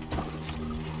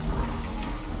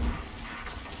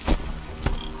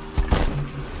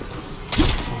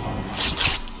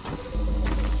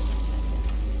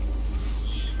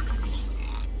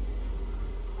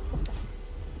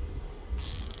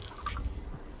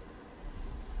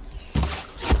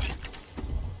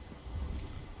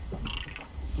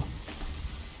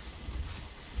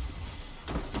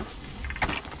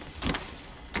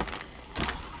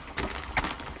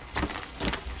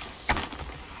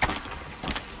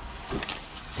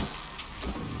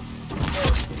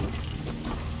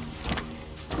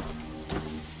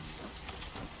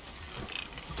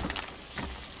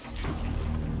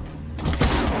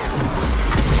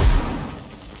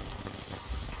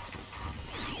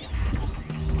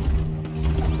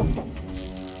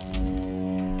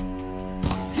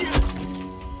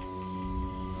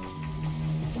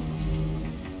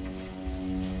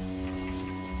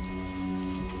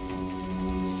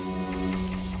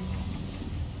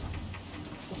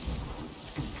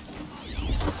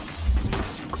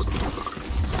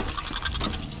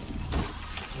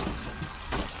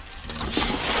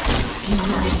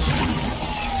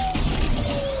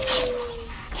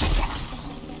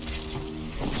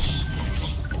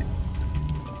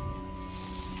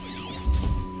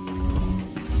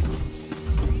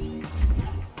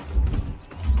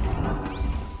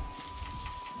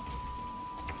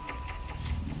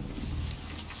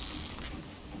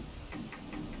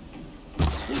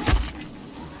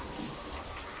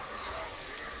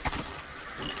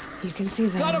 You can see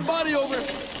them. Got a body over!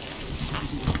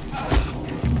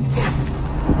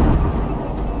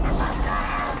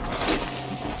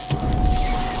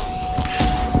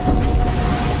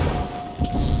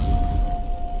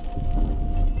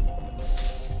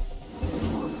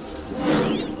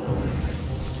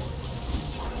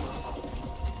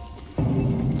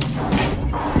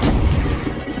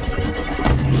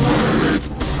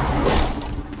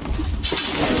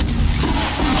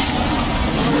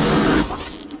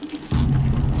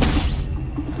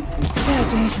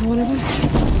 Day for one of us.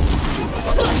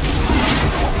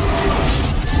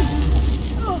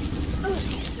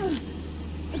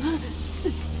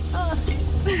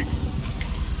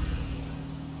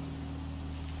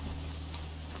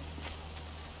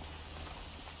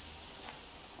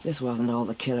 This wasn't all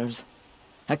the killers.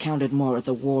 I counted more at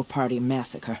the War Party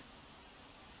massacre.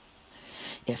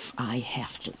 If I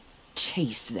have to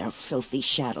chase their filthy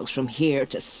shadows from here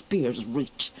to Spear's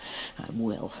Reach, I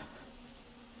will.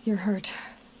 You're hurt.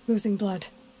 Losing blood.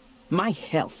 My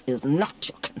health is not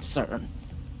your concern.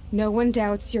 No one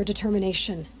doubts your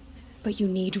determination, but you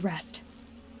need rest.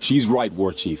 She's right,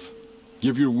 War Chief.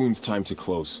 Give your wounds time to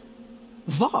close.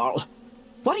 Varl,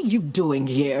 what are you doing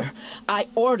here? I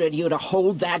ordered you to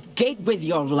hold that gate with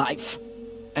your life.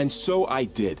 And so I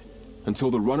did, until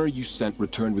the runner you sent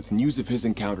returned with news of his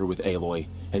encounter with Aloy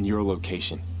and your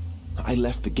location. I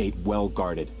left the gate well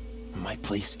guarded. My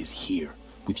place is here,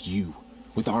 with you,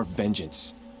 with our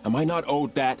vengeance. Am I not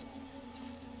owed that?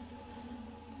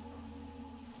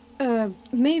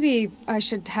 Maybe I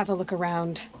should have a look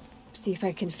around. See if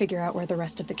I can figure out where the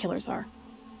rest of the killers are.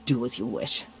 Do as you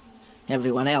wish.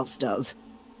 Everyone else does.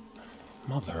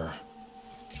 Mother...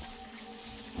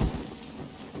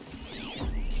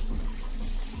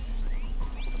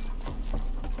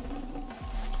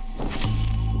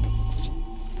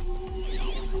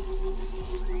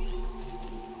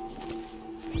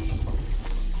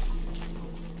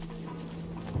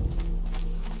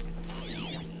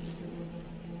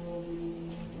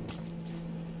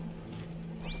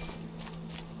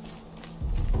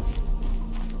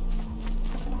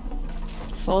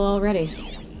 Full already.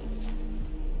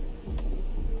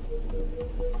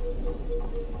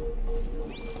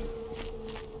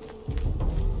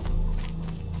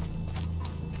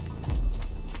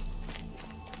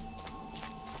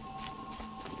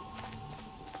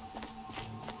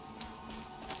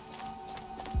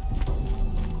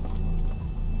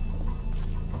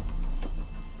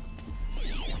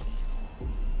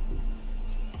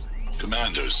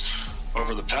 Commanders,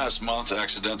 over the past month,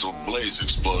 accidental blaze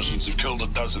explosions have killed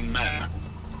 12 men.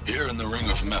 Here in the Ring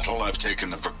of Metal, I've taken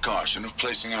the precaution of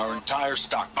placing our entire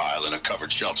stockpile in a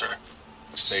covered shelter,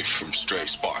 safe from stray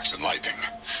sparks and lightning.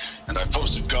 And I've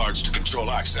posted guards to control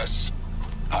access.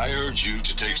 I urge you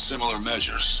to take similar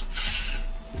measures,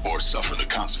 or suffer the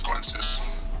consequences.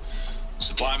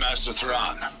 Supply Master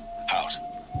Thran, out.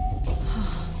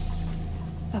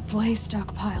 A blaze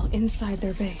stockpile inside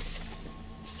their base.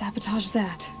 Sabotage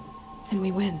that, and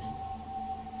we win.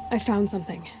 I found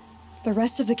something. The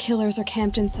rest of the killers are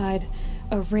camped inside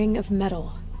a ring of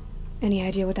metal. Any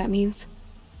idea what that means?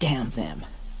 Damn them.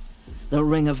 The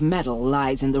Ring of Metal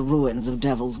lies in the ruins of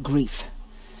Devil's Grief.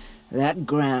 That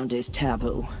ground is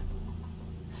taboo.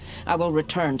 I will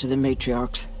return to the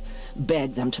matriarchs,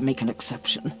 beg them to make an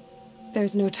exception.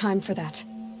 There's no time for that.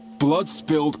 Blood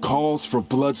spilled calls for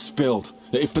blood spilled.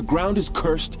 If the ground is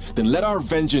cursed, then let our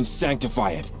vengeance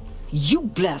sanctify it. You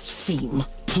blaspheme!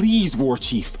 Please, War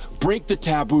Chief, break the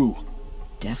taboo.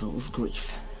 Devil's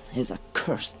Grief is a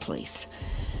cursed place.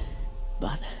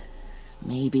 But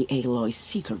maybe Aloy's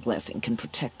secret blessing can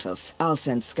protect us. I'll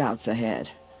send scouts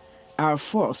ahead. Our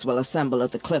force will assemble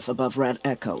at the cliff above Red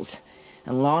Echoes,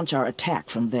 and launch our attack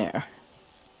from there.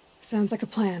 Sounds like a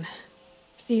plan.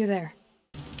 See you there.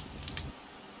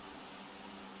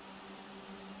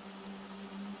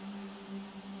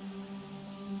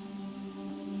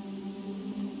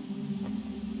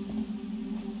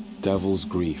 Devil's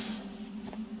Grief.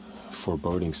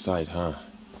 Foreboding sight, huh?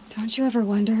 Don't you ever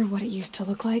wonder what it used to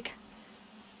look like?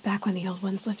 Back when the old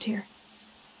ones lived here.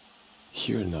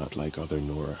 You're not like other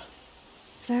Nora.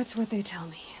 That's what they tell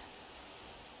me.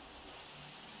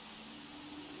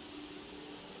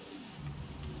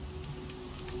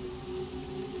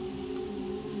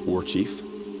 War Chief,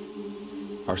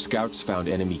 our scouts found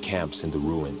enemy camps in the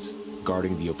ruins,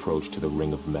 guarding the approach to the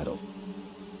Ring of Metal.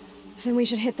 Then we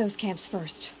should hit those camps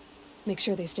first. Make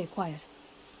sure they stay quiet.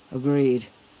 Agreed.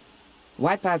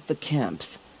 Wipe out the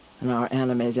camps, and our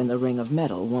enemies in the Ring of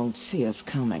Metal won't see us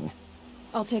coming.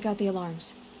 I'll take out the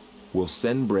alarms. We'll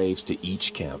send Braves to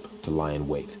each camp to lie in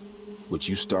wait. What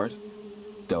you start,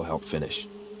 they'll help finish.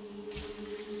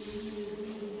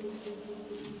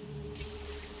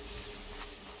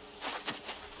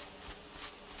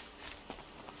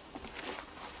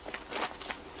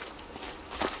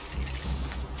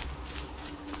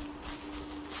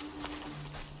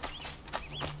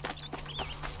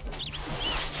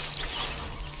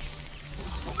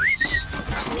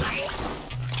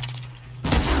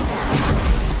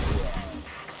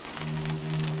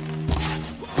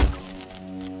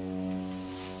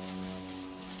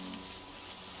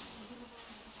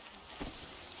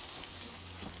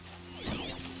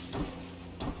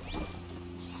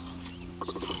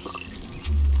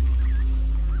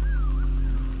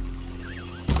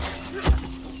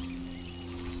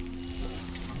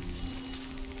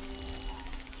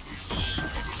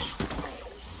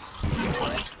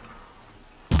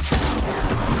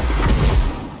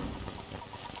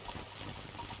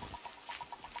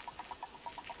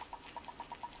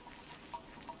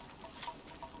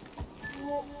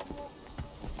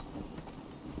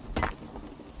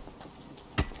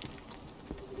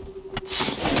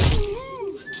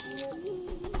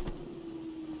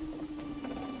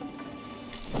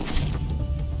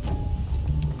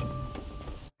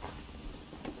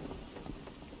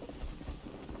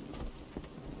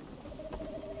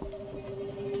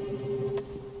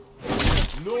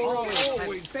 Nora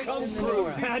always come through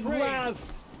at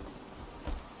last!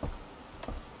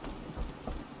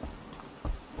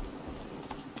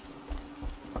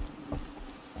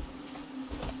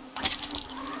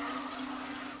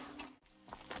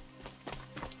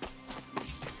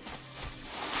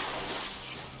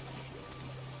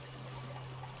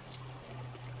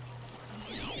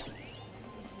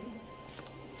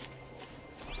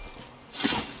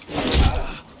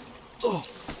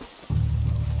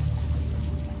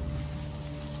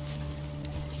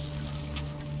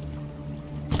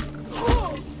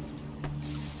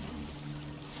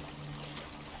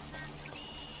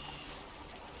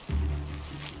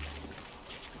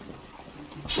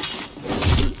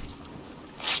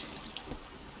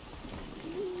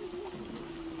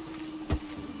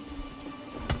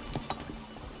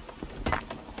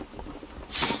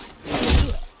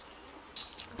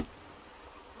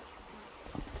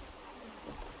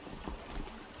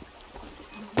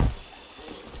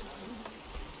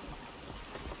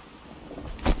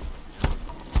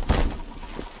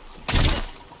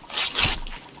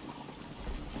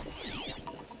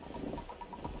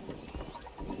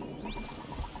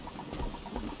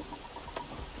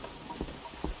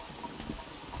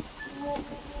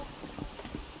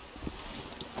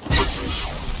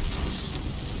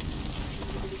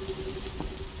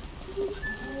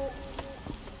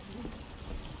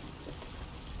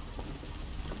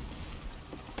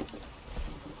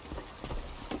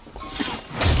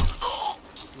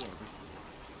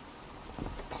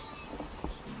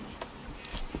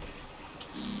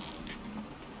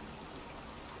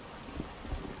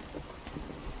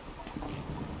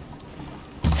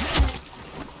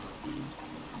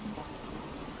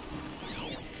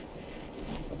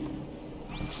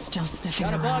 Still sniffing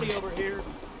Got a around. body over here.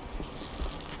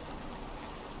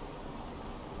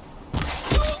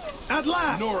 At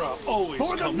last! Nora always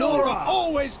For the Nora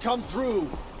always come through!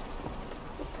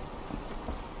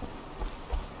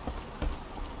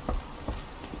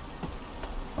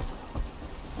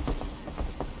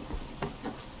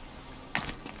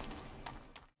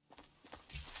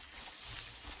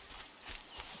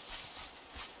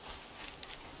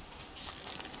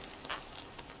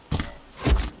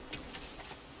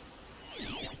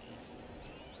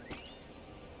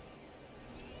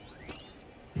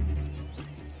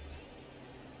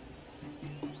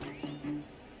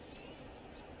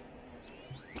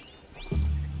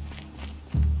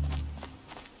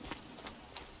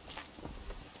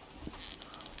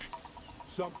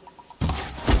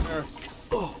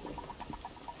 Oh.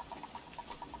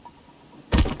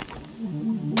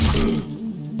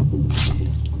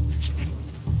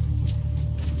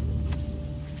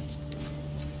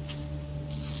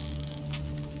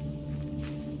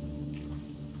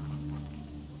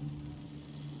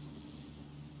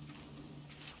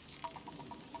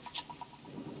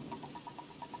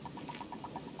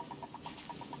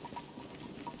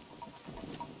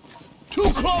 Too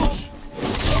close!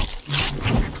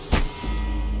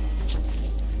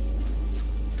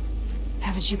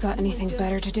 Haven't you got anything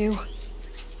better to do?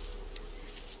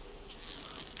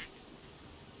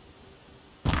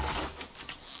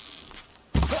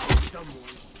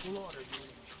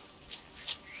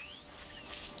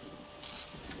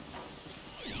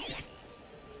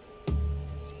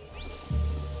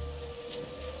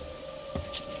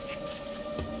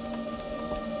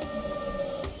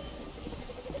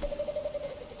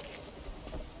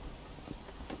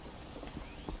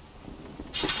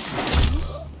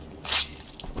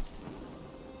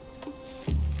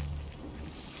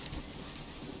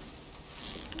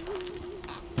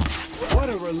 What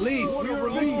a relief! What a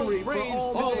victory for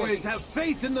all always have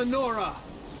faith in the Nora!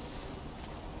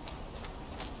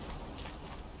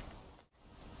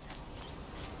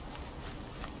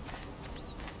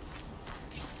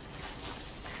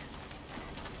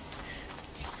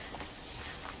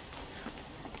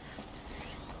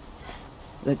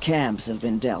 The camps have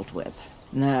been dealt with.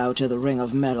 Now to the Ring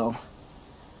of Metal.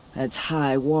 Its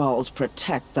high walls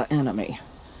protect the enemy.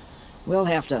 We'll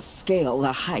have to scale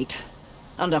the height.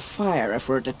 Under fire if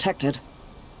we're detected.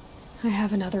 I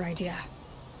have another idea.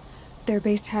 Their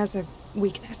base has a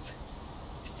weakness.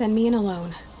 Send me in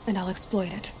alone, and I'll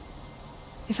exploit it.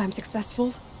 If I'm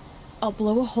successful, I'll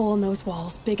blow a hole in those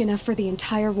walls big enough for the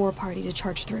entire war party to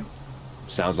charge through.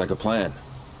 Sounds like a plan.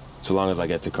 So long as I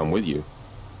get to come with you.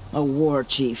 A war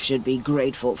chief should be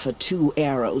grateful for 2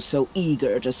 arrows so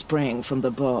eager to spring from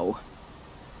the bow.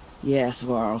 Yes,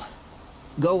 Varl.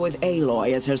 Go with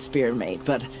Aloy as her spearmate,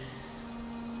 but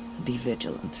be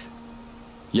vigilant.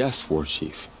 Yes, War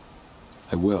Chief.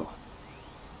 I will.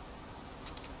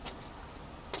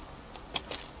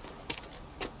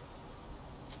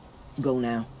 Go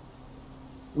now.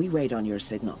 We wait on your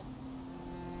signal.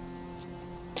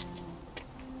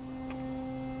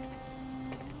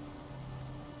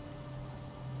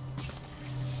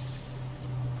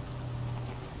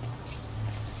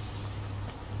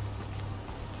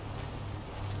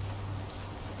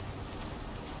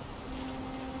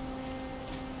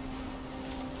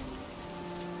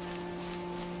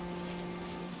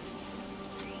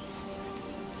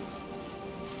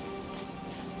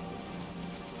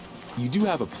 You do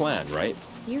have a plan, right?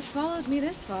 You followed me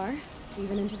this far,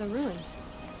 even into the ruins.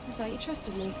 I thought you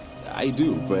trusted me. I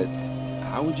do, but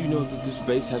how would you know that this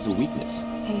base has a weakness?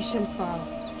 Patience, Varl.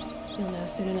 You'll know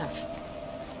soon enough.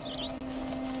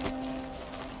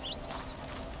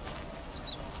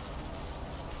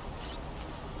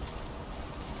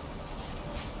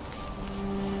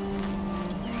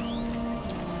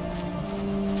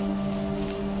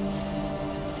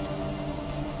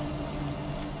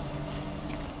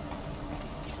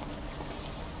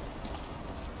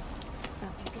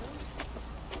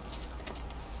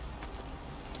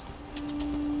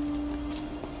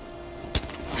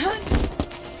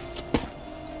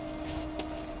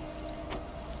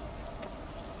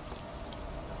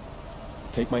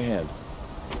 Take my hand.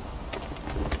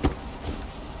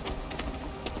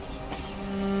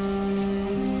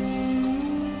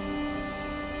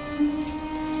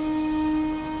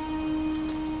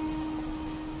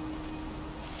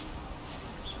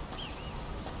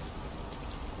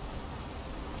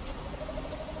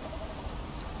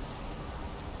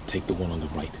 Take the one on the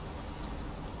right.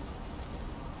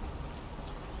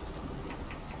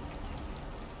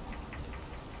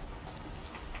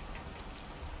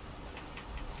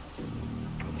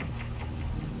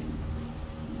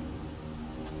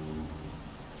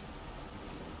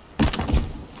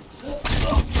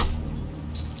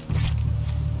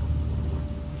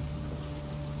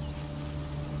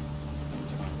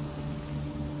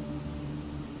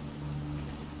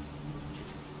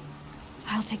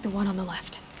 I'll take the one on the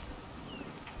left.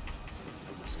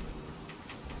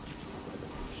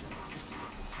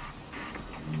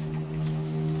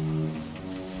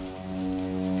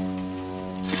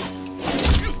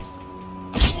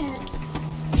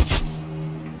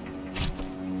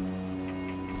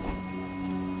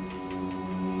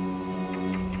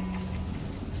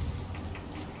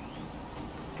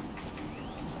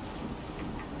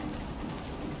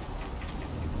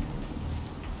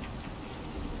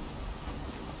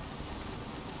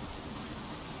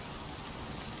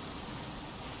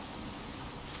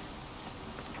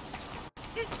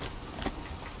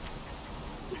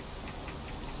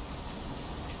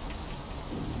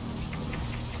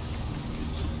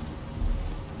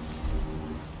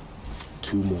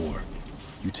 Two more.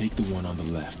 You take the one on the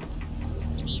left.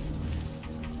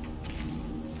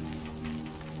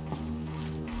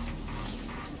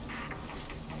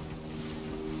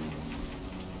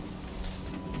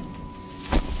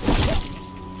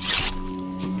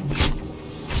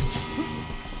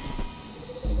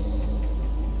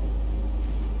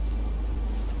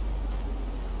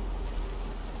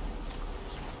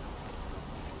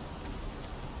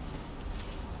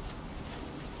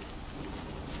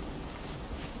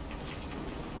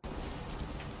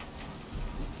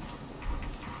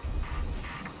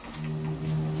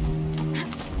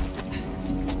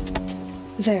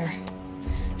 There.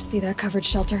 See that covered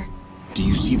shelter? Do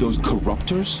you see those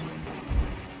corruptors?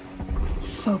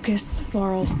 Focus,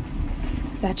 Varl.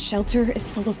 That shelter is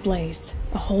full of blaze.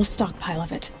 A whole stockpile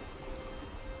of it.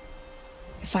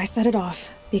 If I set it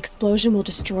off, the explosion will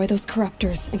destroy those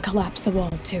corruptors and collapse the wall,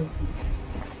 too.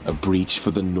 A breach for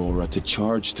the Nora to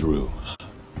charge through.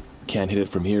 Can't hit it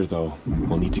from here, though.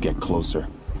 We'll need to get closer.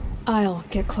 I'll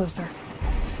get closer.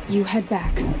 You head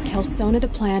back, tell Sona the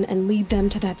plan, and lead them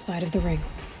to that side of the ring.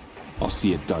 I'll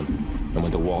see it done. And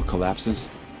when the wall collapses,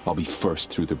 I'll be first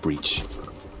through the breach.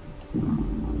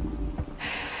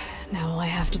 Now all I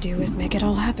have to do is make it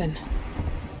all happen.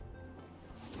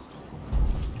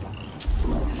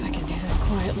 If I can do this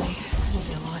quietly, it'll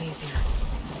be a lot easier.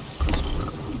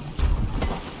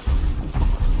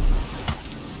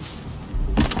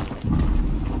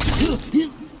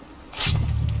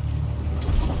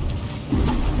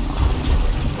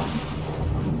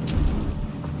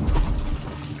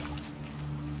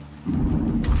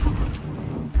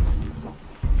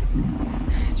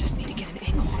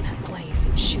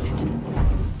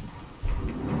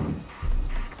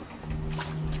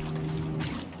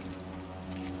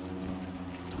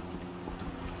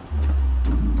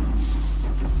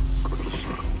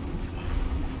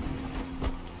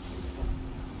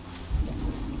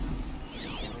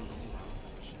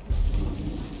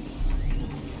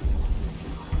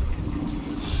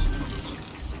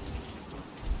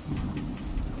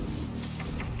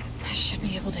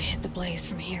 able to hit the blaze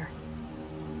from here.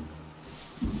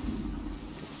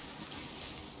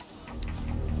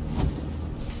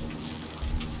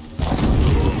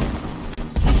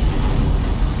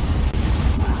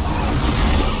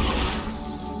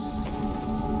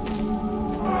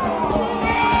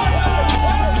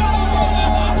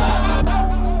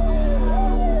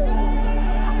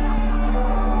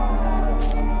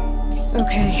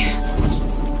 Okay.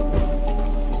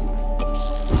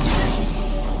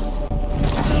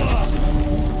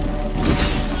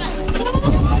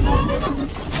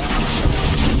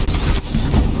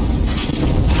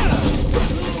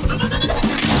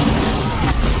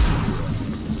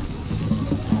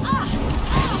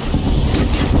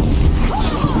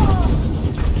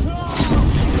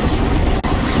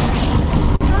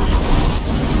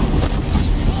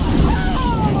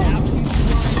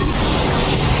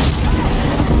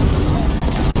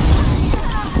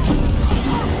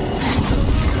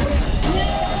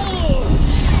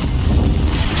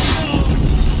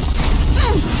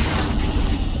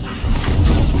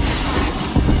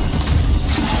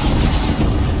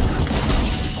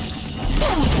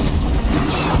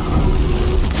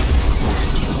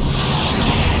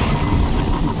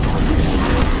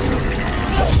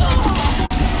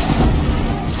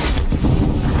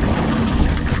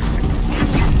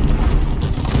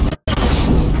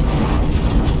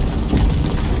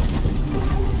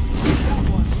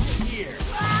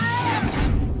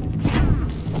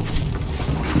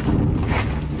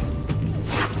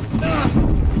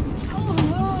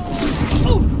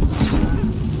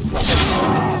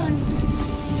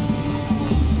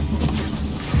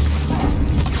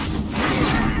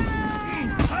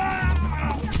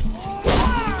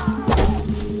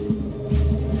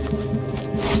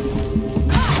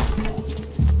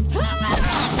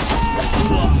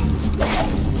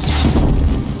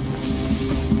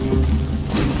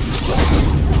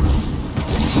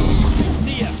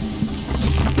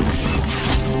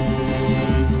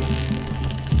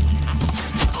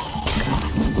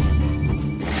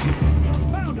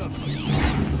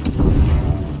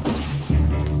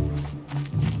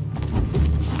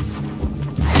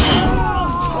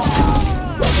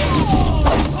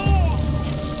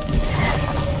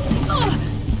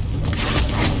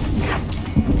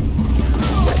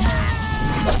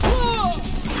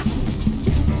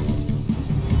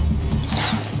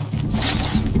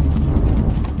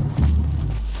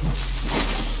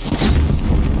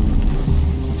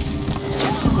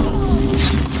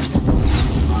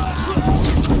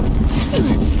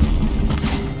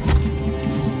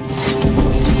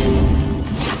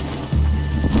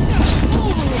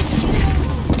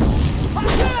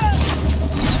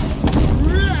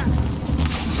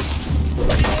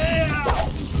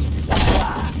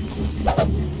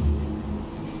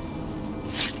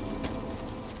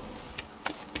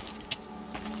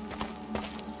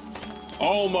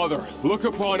 All-Mother, look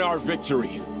upon our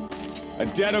victory. A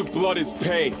debt of blood is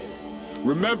paid.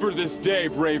 Remember this day,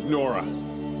 brave Nora.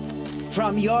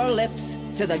 From your lips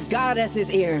to the goddess's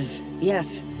ears.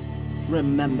 Yes,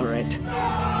 remember it.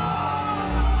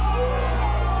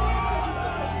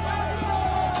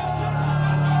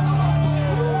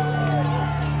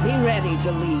 Be ready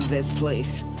to leave this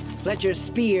place. Let your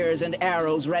spears and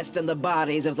arrows rest in the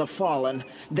bodies of the fallen.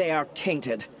 They are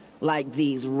tainted, like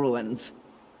these ruins.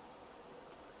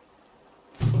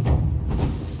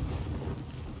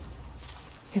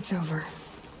 It's over.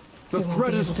 The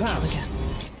threat is past.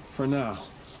 For now.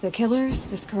 The killers,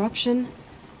 this corruption,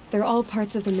 they're all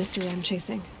parts of the mystery I'm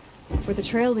chasing. Where the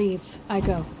trail leads, I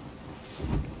go.